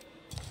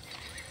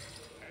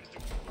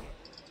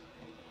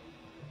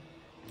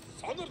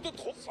 Санард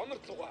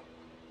санардлуга.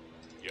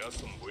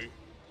 Яасан буй?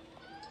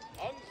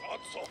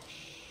 Анхаатсоо.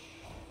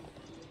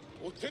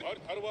 Өтөр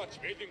тарваач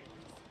бэлэн.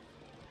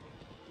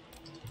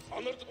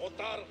 Санард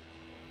удаар.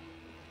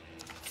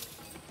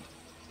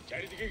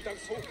 Жарлигийг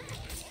дагсуу.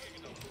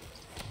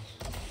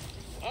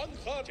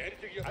 Анхаа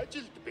жарлиг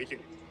Ажилд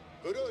бэлэн.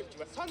 Өрөөлж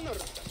ба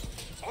санард.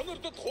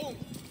 санард хуун.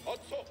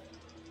 Атсоо.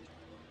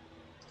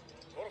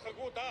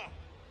 Орхагуу та.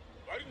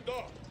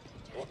 Бариндаа.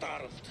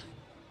 Удааралт.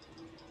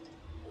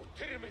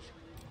 Өтөрмөл.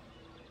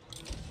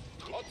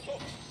 Атсоо.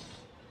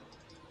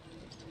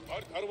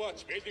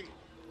 Тарваач бэлэн.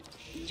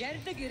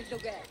 Жарлиг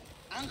ирлүгэ.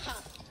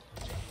 Анхаа.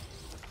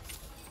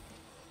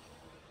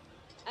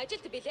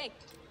 Ажилд билэн.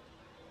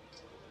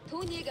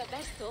 Түүнийг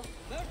барьсуу.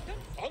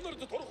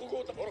 Санард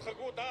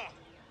орхагуу та.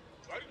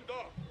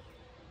 Бариндаа.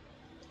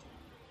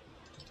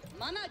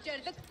 Манай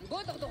жарлиг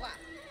болгодуга.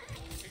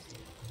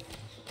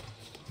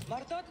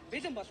 Мардад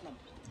бэлэн болно.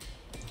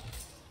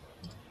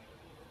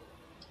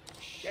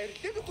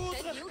 Жарлиг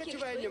буулгах гэж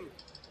байна юм.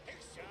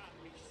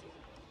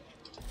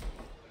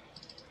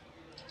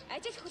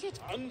 Ажил хүлээж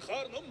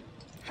Анхаарна.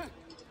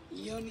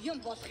 юм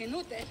болох юм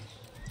уу те?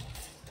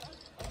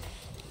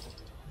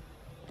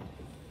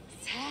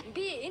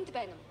 Би энд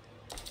байна.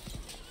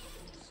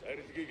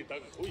 Сарлигийг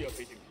дагах уу яа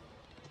бэлэн.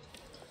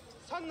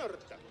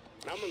 Санард.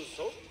 Наман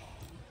суу.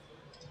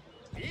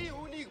 Би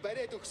үүнийг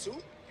бариад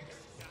өгсөө.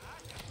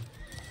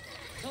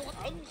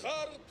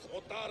 Анхаар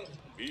удаар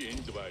би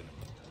энд байна.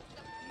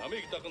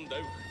 Намыг даган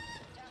давх.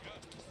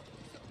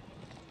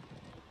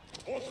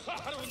 Улха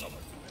харуун.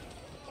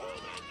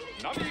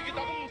 Намыг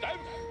даган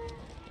давх.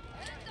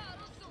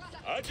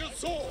 Ажил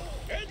суу.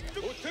 Энд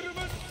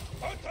өтөрмөл.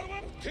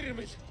 Атарвар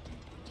тэрмэл.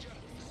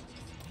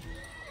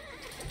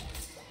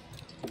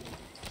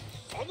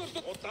 Санард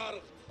удаар.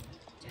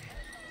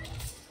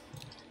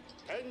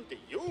 Танд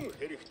юун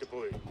хэрэгтэй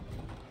вэ?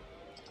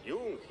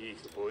 Юун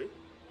хийх вэ?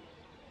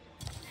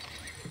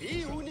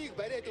 Би үүнийг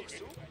бариад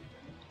өгсөө.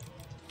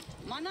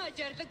 Манай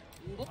жарлиг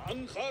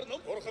Анхаарна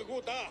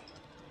орхагуу та.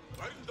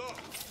 Бариндаа.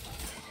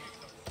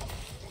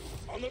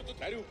 Санард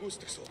даруй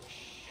гүйцэтгсэн.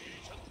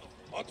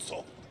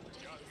 Атсоо.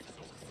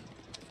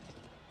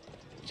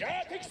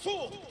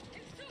 Жаатгсуу.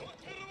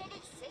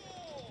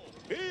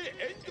 Би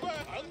энд ба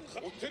анх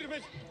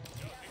өтөрмөл.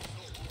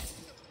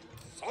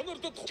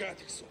 Санард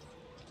жаатгсуу.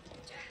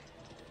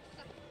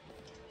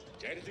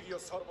 Жарлиг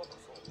ёсоор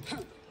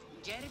болгосон.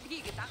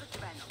 Жарилгийг дагаж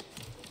байна уу?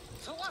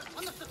 Цугаар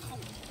сонирхсон.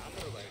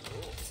 Амар байна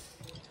уу?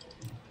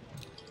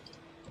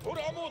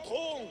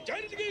 Турамуутун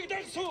жарилгийг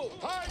дагсуу.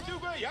 Та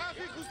юугаа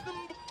яахыг хүснэ?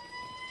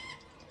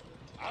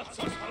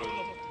 Алцаас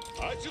харуул.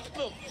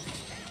 Ажилтнаа.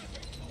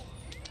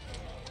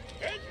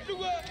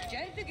 Эдүгэ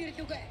Жарилэг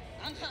ирлүгэ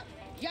анхаа.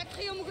 Ядах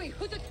юмгүй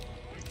хөдөл.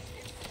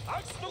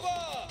 агснуга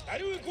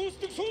ариуг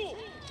гүйцэтгэх сүү.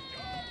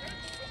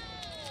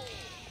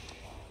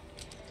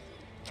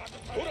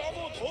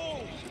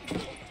 Турамуутун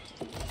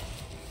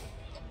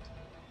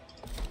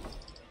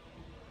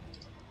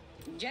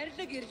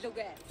Жарилэг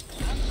ирлүгэ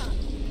анхаа.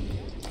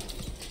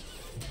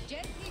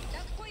 Жарилгийг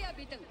дагахгүй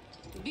бидэн.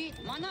 Би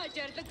манай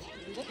жарилэг.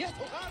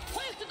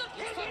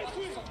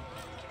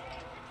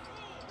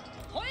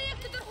 Хоёр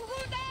төдөр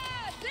хөвөөдөө.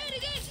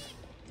 Зэрэг.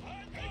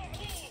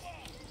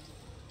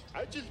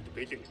 Ажилд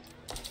бэлэн.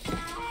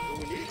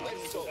 Үүнийг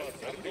барьсан.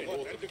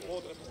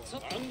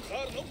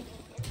 Анхаарна.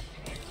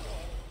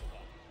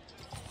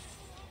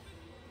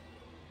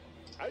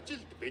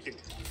 Ажилд бэлэн.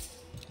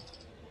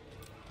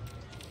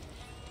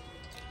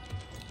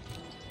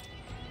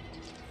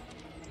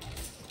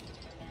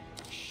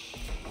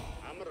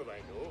 Амар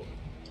байна уу?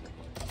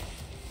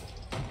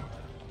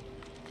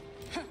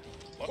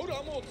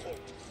 Турамуутун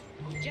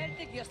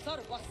Жарилэг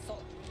ёсоор болсон.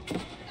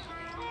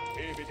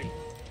 бэлэн.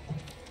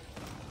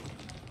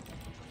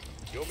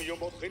 Юм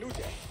бодох юм уу?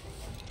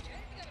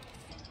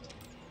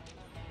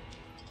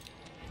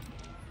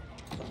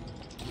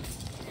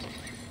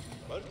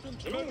 Бартын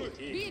чимээ.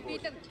 Би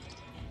бидэн.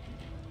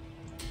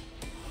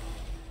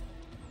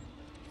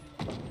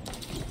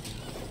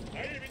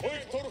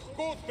 Хойд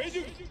торхгүй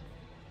бэлэн.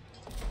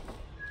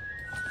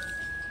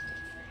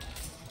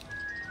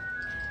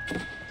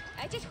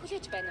 Ажил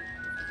хүлээж байна.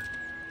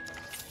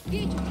 Би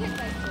зүтгэж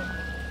байна.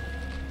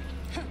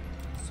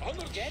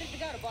 Сонор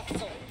Жарилгаар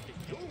болсон.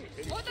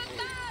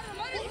 Удаа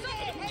морьсон.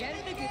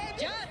 Жарилэг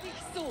жаад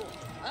ихсүү.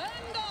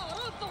 Анда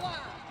оролцоо.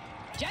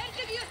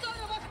 Жарилэг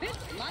ёсоор бас бид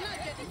манай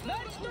жарилэг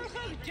морьсон.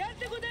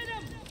 Жарилэг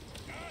үдэрэм.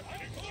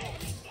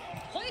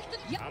 Хойд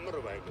Амар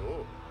байна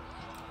уу?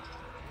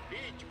 Би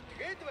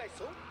зүтгээд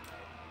байсан.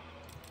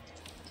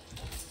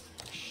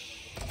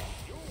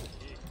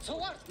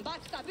 цугаар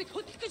баатта бид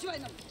хөдлөх гэж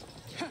байна.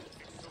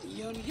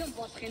 Юм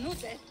болох юм уу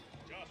те?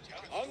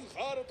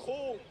 анхаарах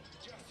уу?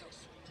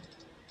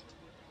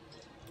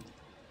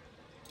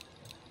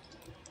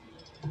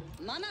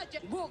 Манай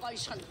бог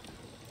айшхан.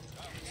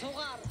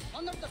 Цугаар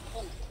онордох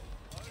хүн.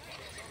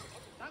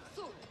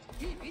 Таксу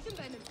би бэлэн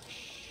байна.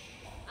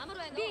 Амар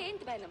байна уу? Би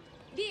энд байна.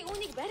 Би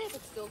үүнийг бариад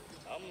өгсөн.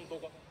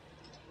 Амдуга.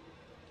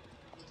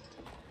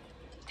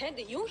 Танд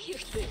юу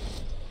хэрэгтэй?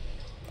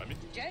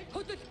 Жай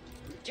хөдөл.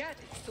 Жаад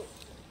гэсэн.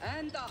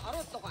 Анда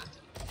харуулгаа.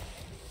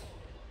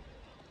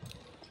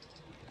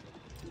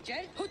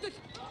 Жай хөдөл.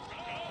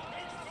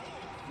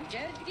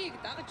 Жарилгийг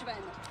дагаж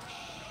байна.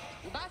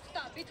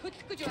 Баста бид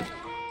хөдлөх гэж байна.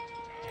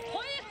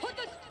 Хоёр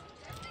хөдөл.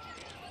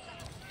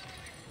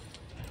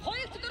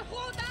 Хоёр төдөр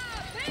хуудаа.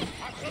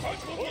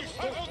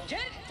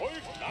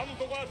 Хойд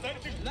намдуга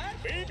зарчиг.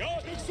 Би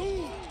яахгүйсэн.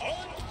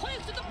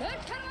 Хоёр төдөр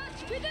морь тараач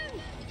бидэн.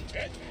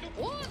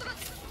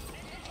 Уудрах.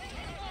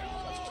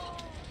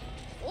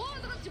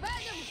 Уудрах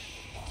байна.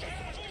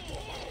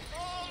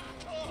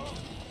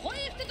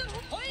 Хоёр төдөр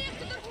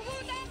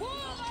хуудаа.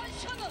 Боо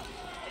шана.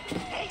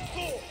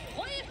 Алсуу.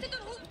 Хоёр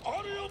төдөр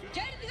Орё.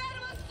 жарилгаар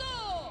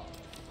бассуу.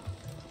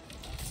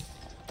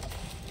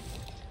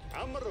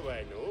 Амар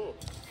байна уу?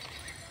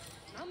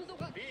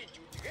 Намдуга Би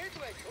зүтгээд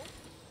байсан.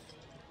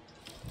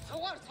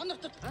 цугаар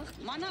сонирхтод анх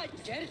манай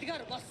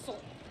жарилгаар бассуу.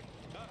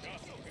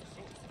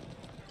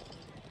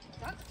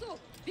 Таксу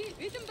би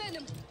бэлэн байна.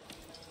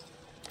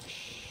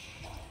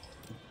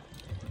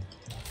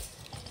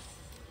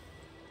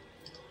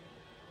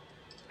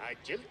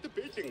 Ажилд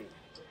бэлэн.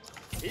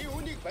 Би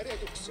үнийг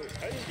бариад өгсөн.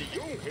 Танд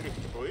юм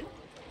хэрэгтэйгүй?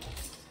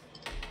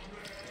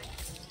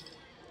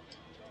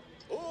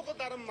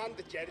 Уугад арам манд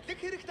жарилэг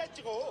хэрэгтэй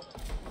ажигоо.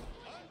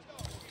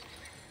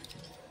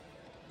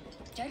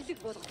 Жарилэг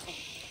болгох.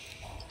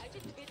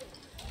 Ажилд бэлэн.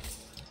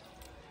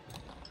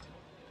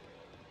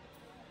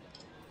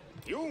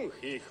 Юм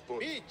хийх бүр.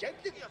 Би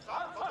жарилэг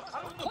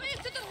Хоёр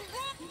төдөр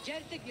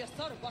жарилэг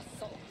ёсоор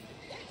боссоо.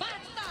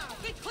 Баатта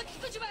бид хөдлөх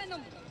гэж байна.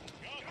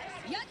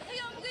 Ядах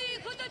юмгүй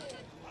хөдөл.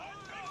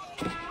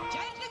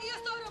 Жарилэг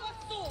ёсоор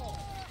боссоо.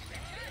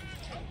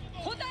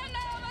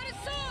 Худаана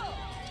марсоо.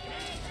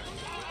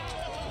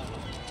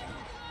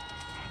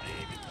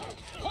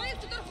 Хоёр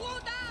төдөр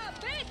хуудаа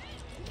бид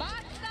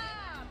баатта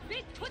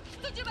бид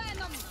хөдлөх гэж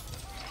байна.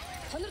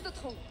 Сонирдох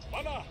хүн.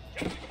 Мана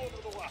яриг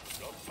бодлого.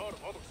 Доктор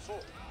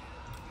бодгосоо.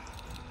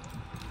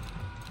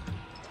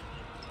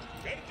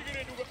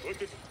 Яригэрээ нүгэ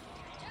хөдөл.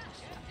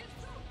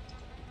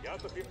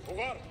 Ядах юм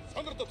тугаар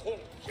сонирдох хүн.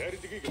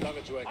 Яригийг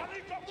дагаж байна.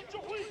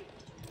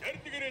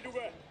 Яригэрээ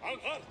нүгэ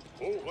анхаар.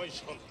 Уугай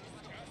шон.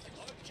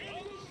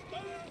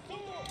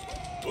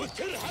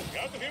 Өтөр хат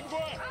ядах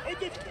юмгүй.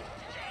 Хөдөл.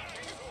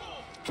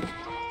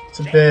 It's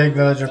a big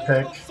villager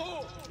pick.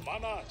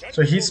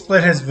 So he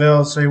split his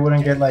vill so he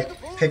wouldn't get like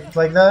picked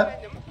like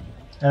that,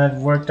 and it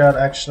worked out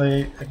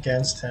actually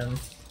against him.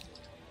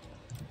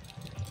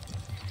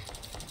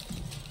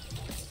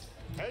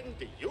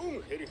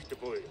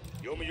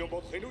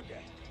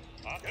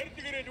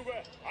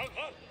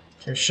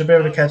 Okay, should be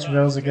able to catch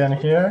vills again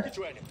here.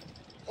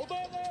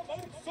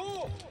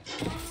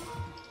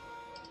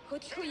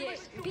 Хөдөлгөөе.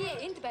 Би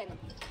энд байна.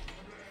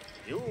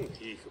 Юу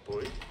хийх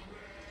буй?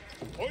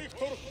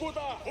 Хоёрт орохгүй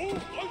да.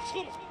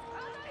 Олцгол.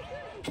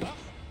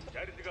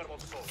 Ярдгаар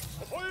болсон.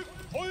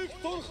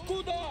 Хоёрт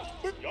орохгүй да.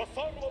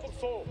 Ясаар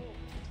болсон.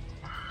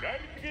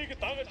 Ярдгийг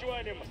дагаж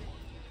байна юм.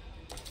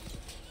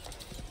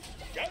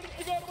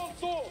 Ярдгаар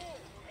болсон.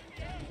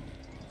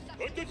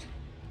 Өдөж.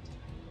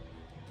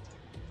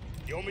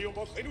 Юм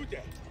болох энэ үү?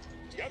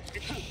 Яг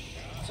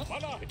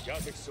мана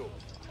яасгсуу.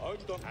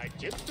 Андо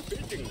ажит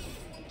бэлэн.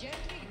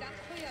 Ярдгийг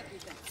дагахгүй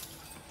бид.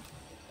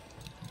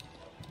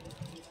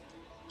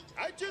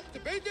 Ажилт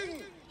бэлэн.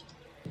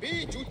 Би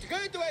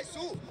зүтгээд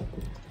байсан.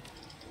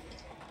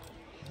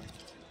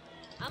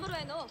 Амар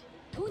байна уу?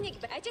 Түүнийг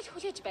ажил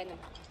хүлээж байна.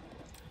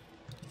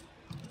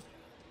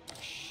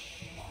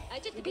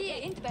 Ажил би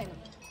энд байна.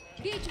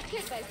 Би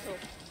зүтгэж байсан.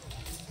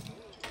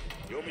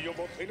 Юм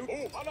болох энэ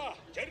үү? Мана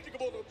ярдэг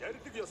болоо.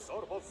 Ярдаг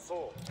ясаар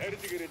болсон.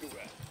 Ярдаг ирээд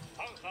үгүй.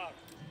 Анхаа.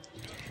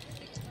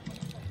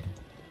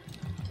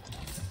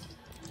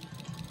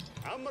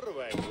 Амар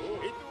байна уу?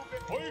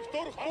 Хоёрт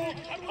орохгүй.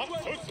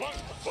 Хасуулсан.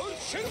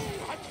 Боршин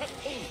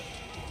хатсан.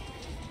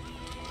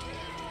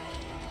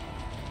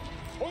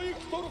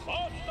 Хоёрт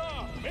орохаата.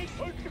 Мен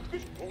соёлох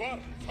гэж дугаар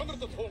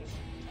санард туун.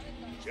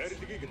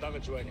 Ярдгийг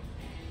дагаж байна.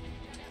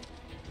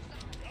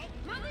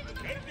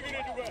 Ярдаг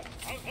ирээд үгүй.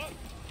 Анхаа.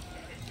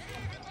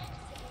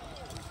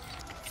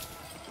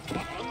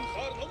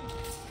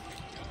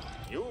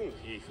 Юу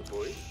хийх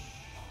буй?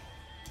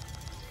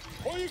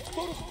 Хоёрт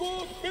орохгүй.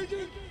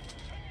 Бэлэн.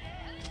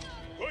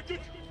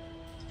 Өдөж.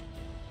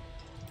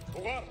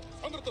 Дугаар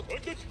санард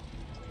өдөж.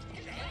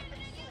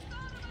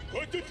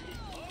 Өдөж.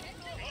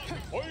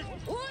 Хоёр.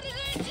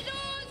 Үргэлж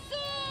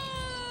дөөсөө.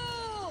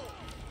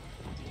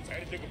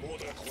 Зардаг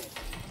буудаг.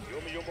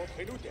 Юм болох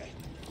энэ үү?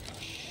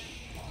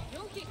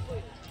 Юу хийх вэ?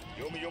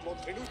 Юм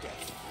болох энэ үү?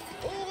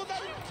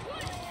 Уугаар.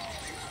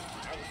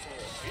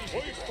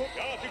 Хоёрт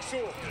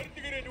яатгсуу.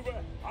 Ярдаг ирээд үгүй.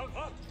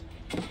 Анхаа.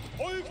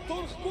 Хоёрт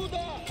орохгүй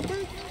да.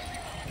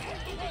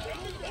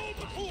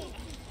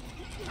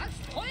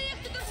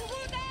 Хоёрт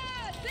дөрвөө да.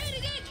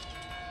 Зэрэг.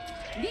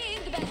 Би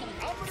энд байна.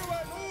 Амар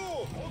байна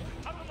уу?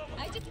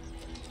 Ажил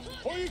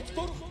Хоёрт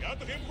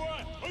ядах юмгүй.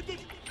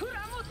 Өдөж. Түр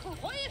амут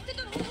хоёрт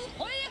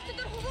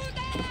дөрвөө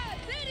да.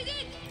 Зэрэг.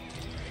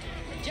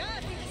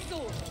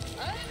 Жаадгсуу.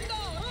 Андо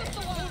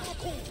ротоо.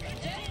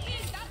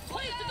 Зэрэг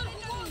хоёрт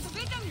дөрвөө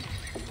бидэн.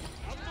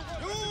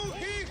 Юу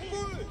хийх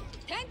буй?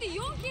 танд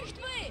юу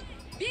хэрэгтэй?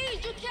 Би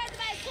зүтгэж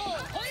байсан.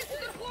 Хоёрт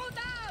дөрвөө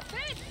да.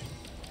 Бид.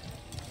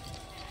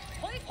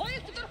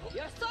 Хоёрт дөрвөө.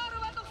 Ясаар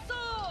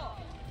бадгсуу.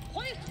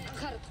 Хоёрт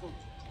Анхаарахгүй.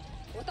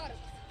 Удаар.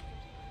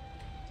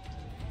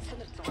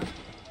 Санардлага.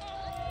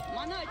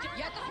 манай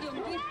ядах юм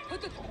би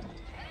хөдөл.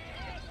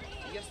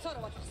 Ясаар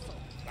бадгсуу.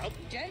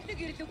 Жардаг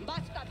ирлэг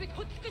баатаа бид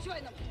хөдлөх гэж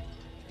байна.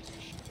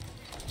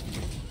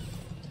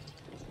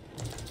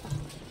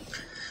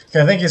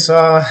 Okay, I think you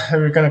saw we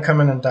were going to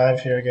come in and dive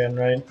here again,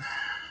 right?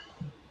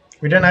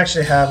 We didn't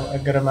actually have a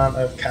good amount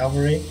of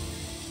cavalry,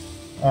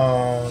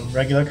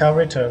 regular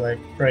cavalry, to like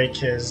break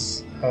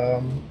his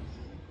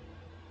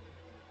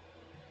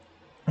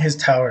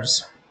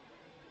towers.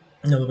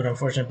 A little bit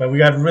unfortunate, but we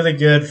got really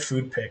good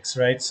food picks,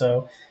 right?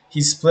 So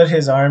he split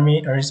his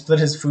army, or he split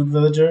his food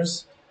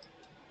villagers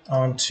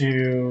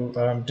onto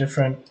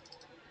different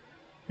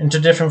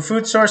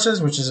food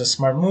sources, which is a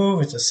smart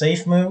move. It's a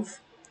safe move.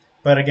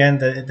 But again,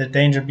 the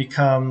danger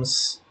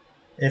becomes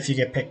if you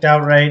get picked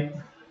out right.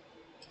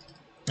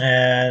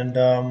 And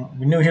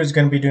we knew he was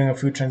going to be doing a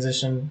food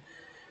transition,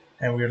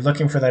 and we were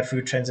looking for that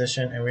food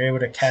transition, and we were able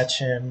to catch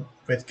him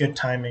with good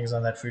timings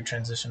on that food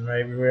transition,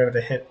 right? We were able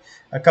to hit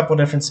a couple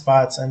different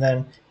spots, and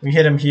then we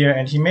hit him here,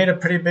 and he made a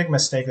pretty big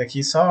mistake. Like,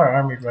 he saw our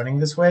army running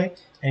this way,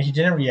 and he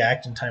didn't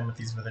react in time with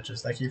these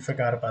villagers. Like, he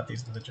forgot about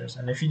these villagers.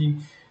 And if he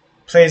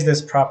plays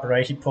this proper,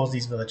 right, he pulls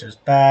these villagers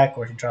back,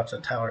 or he drops a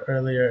tower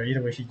earlier.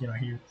 Either way,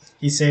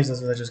 he saves those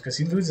villagers, because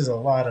he loses a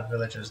lot of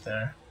villagers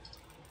there,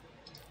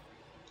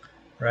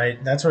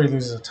 right? That's where he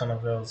loses a ton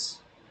of vills.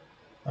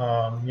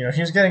 He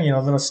was getting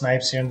little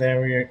snipes here and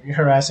there. We were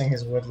harassing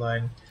his wood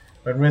line,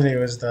 but really it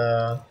was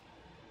our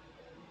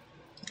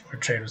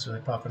trade was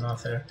really popping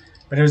off there.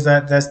 But it was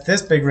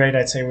this big raid,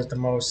 I'd say, was the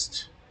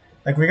most.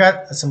 Like, we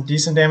got some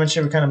decent damage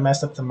here. We kind of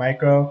messed up the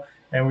micro,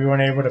 and we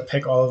weren't able to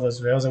pick all of those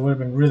vills. It would have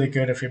been really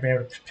good if we'd been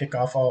able to pick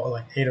off all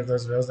 8 of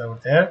those vills that were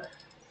there.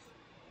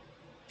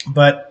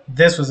 But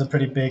this was a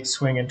pretty big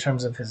swing in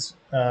terms of his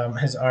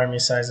army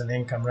size and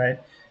income, right?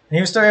 And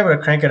he was still able to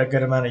crank out a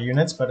good amount of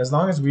units, but as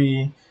long as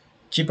we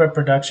keep our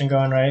production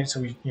going, right? So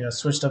we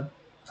switched up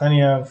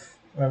plenty of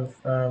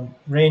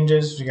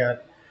ranges. We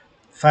got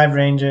 5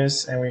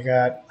 ranges, and we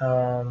got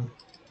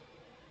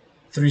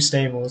 3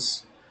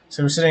 stables.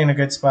 So we're sitting in a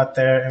good spot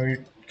there, and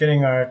we're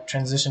getting our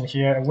transition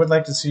here. I would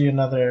like to see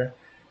another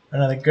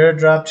gird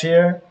dropped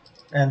here,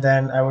 and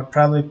then I would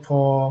probably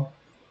pull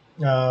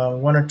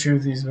 1 or 2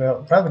 of these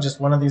vills, probably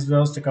just one of these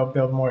vills, to go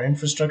build more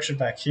infrastructure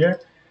back here.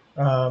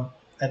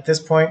 At this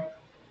point,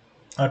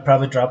 I'd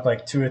probably drop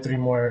like 2 or 3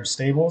 more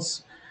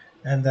stables.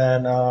 And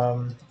then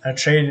our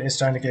trade is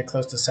starting to get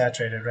close to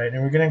saturated, right?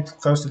 And we're getting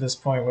close to this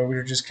point where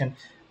we just can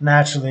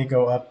naturally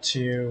go up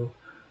to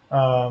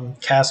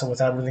castle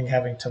without really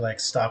having to like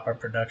stop our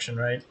production,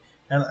 right?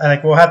 And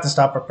like we'll have to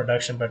stop our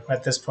production, but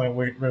at this point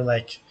we're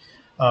like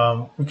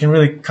we can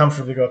really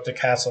comfortably go up to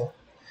castle.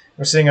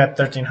 We're sitting at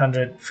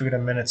 1,300 food a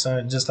minute,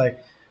 so just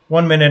like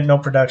 1 minute no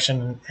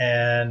production,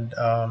 and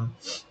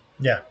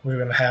yeah, we're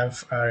gonna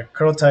have our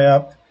curl tie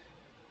up,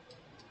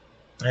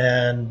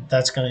 and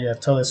that's gonna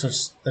totally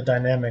switch the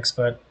dynamics.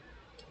 But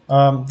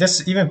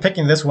this even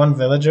picking this one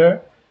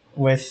villager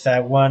with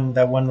that one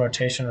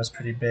rotation was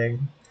pretty big.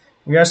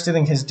 We are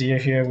stealing his deer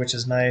here, which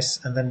is nice.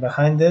 And then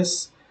behind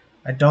this,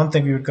 I don't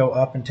think we would go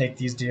up and take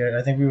these deer.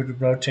 I think we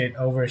would rotate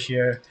over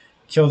here,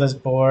 kill this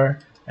boar,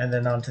 and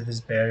then onto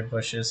these berry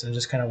bushes, and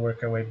just kind of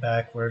work our way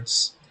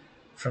backwards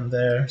from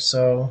there.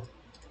 So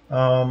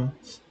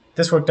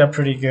this worked out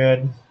pretty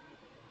good.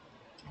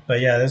 But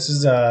yeah, this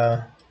is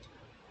that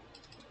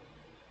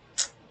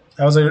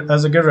was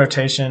a good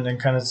rotation and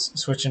kind of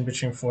switching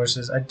between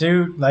forces. I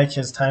do like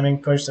his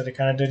timing push that he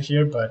kind of did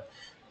here, but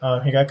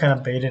he got kind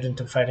of baited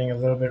into fighting a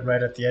little bit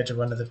right at the edge of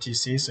one of the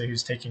TC, so he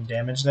was taking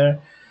damage there.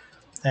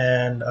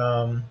 And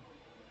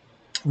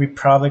we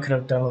probably could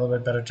have done a little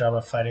bit better job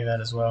of fighting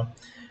that as well.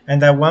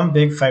 And that one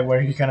big fight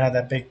where he kind of had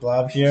that big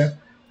blob here,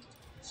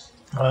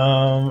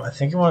 I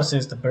think I want to say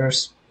it's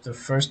the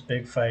first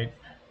big fight.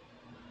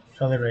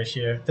 Probably right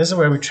here. This is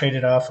where we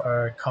traded off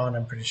our con,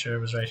 I'm pretty sure it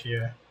was right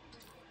here.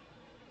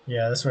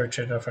 Yeah, that's where I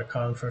traded off our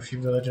con for a few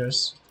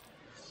villagers.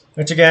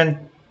 Which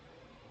again,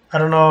 I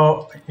don't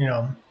know,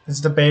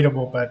 it's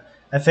debatable, but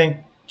I think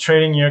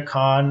trading your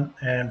con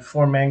and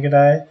 4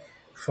 Mangadai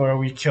for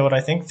we killed, I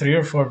think, 3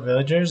 or 4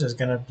 villagers is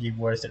going to be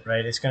worth it,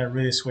 right? It's going to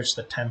really switch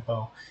the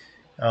tempo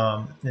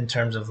in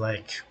terms of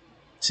like,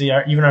 see,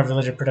 even our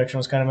villager production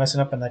was kind of messing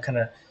up, and that kind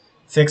of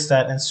fixed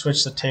that and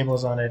switched the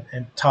tables on it,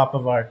 and top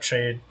of our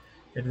trade,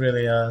 it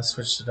really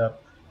switched it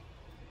up.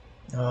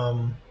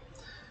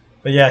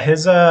 But yeah,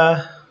 his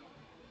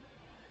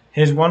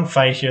one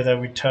fight here that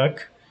we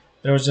took,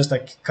 there was just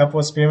like a couple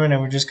of spearmen,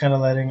 and we're just kind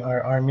of letting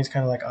our armies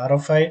kind of like auto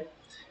fight.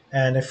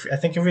 And I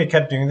think if we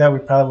kept doing that, we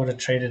probably would have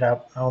traded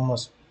out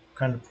almost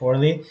kind of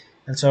poorly.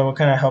 And so what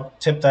kind of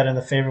helped tip that in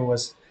the favor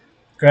was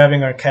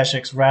grabbing our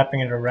Keshiks,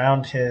 wrapping it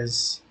around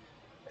his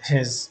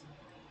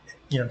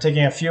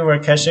taking a few of our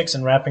Keshiks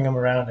and wrapping them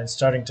around and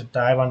starting to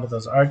dive onto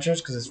those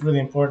archers, because it's really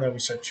important that we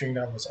start shooting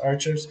down those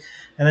archers.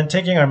 And then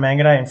taking our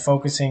Mangadai and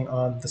focusing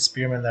on the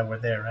spearmen that were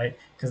there, right?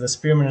 Because the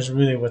spearmen is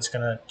really what's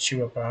going to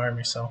chew up our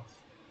army. So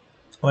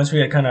once we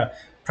had kind of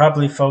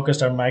properly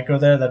focused our micro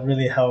there, that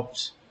really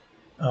helped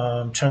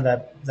turn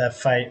that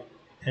fight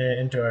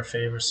into our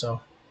favor. So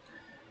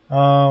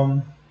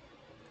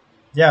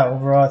yeah,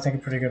 overall I think a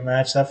pretty good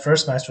match. That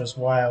first match was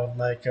wild.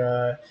 Like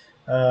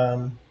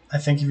I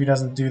think if he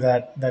doesn't do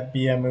that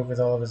BM move with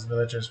all of his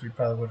villagers, we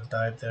probably would have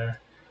died there.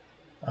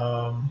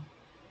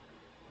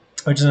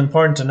 Which is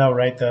important to know,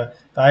 right? The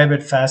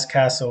ayyubid fast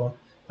castle,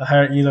 the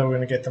higher elo we're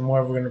gonna get, the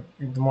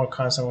more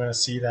constant we're gonna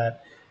see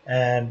that,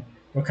 and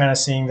we're kind of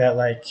seeing that,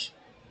 like,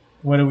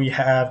 what do we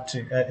have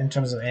to in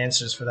terms of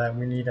answers for that?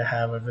 We need to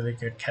have a really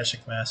good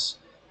Keshik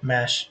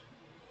mash,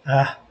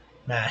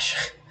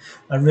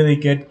 a really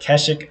good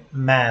Keshik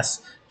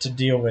mass to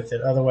deal with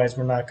it. Otherwise,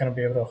 we're not going to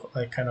be able to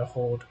like kind of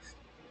hold.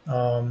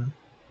 And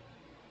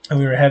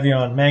we were heavy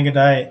on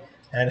Mangadai,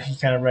 and he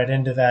kind of read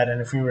into that.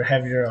 And if we were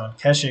heavier on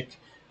Keshik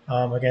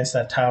against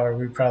that tower,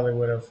 we probably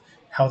would have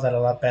held that a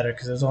lot better,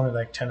 because it was only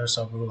like 10 or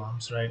so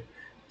gulams, right?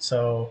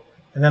 So,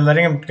 and then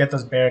letting him get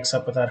those barracks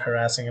up without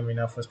harassing him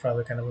enough was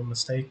probably kind of a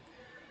mistake.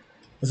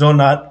 As well,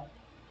 not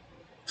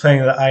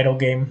playing the idle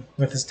game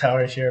with his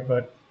tower here,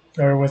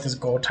 or with his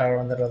gold tower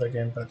on that other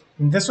game. But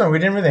in this one, we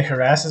didn't really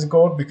harass his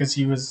gold, because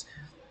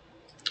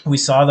we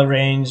saw the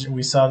range,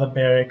 we saw the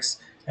barracks,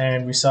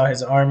 and we saw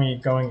his army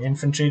going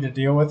infantry to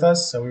deal with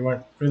us, so we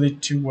weren't really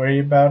too worried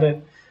about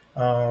it.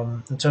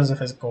 In terms of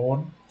his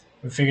gold,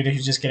 we figured if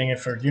he's just getting it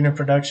for unit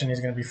production, he's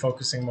going to be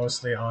focusing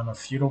mostly on a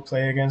feudal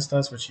play against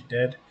us, which he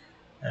did.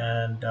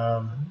 And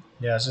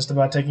yeah, it's just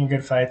about taking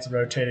good fights,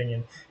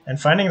 rotating, and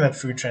finding that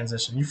food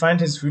transition. You find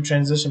his food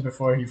transition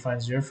before he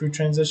finds your food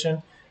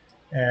transition,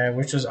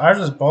 which was ours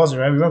was ballsy,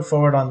 right? We went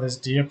forward on this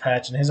deer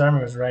patch, and his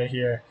army was right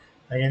here.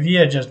 Like, if he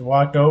had just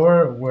walked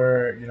over,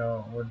 we're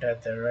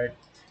dead there, right?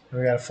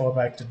 We got to fall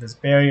back to this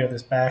berry or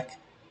this back,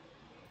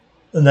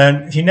 and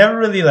then he never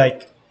really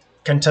like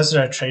contested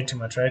our trade too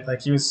much, right?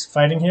 Like, he was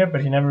fighting here,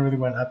 but he never really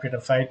went up here to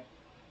fight.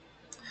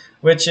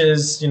 Which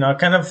is,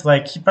 kind of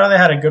like, he probably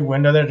had a good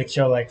window there to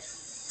kill like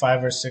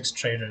 5 or 6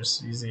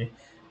 traders easy,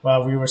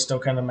 while we were still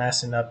kind of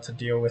massing up to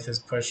deal with his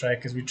push, right?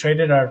 Because we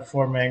traded our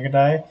 4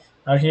 Mangadai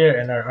out here,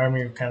 and our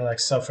army kind of like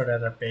suffered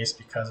at our base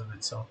because of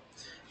it. So,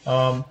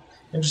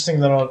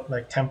 interesting little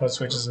like tempo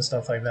switches and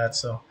stuff like that.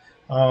 So,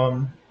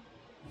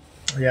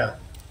 yeah.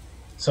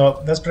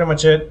 So that's pretty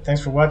much it.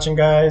 Thanks for watching,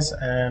 guys,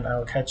 and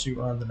I'll catch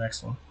you on the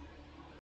next one.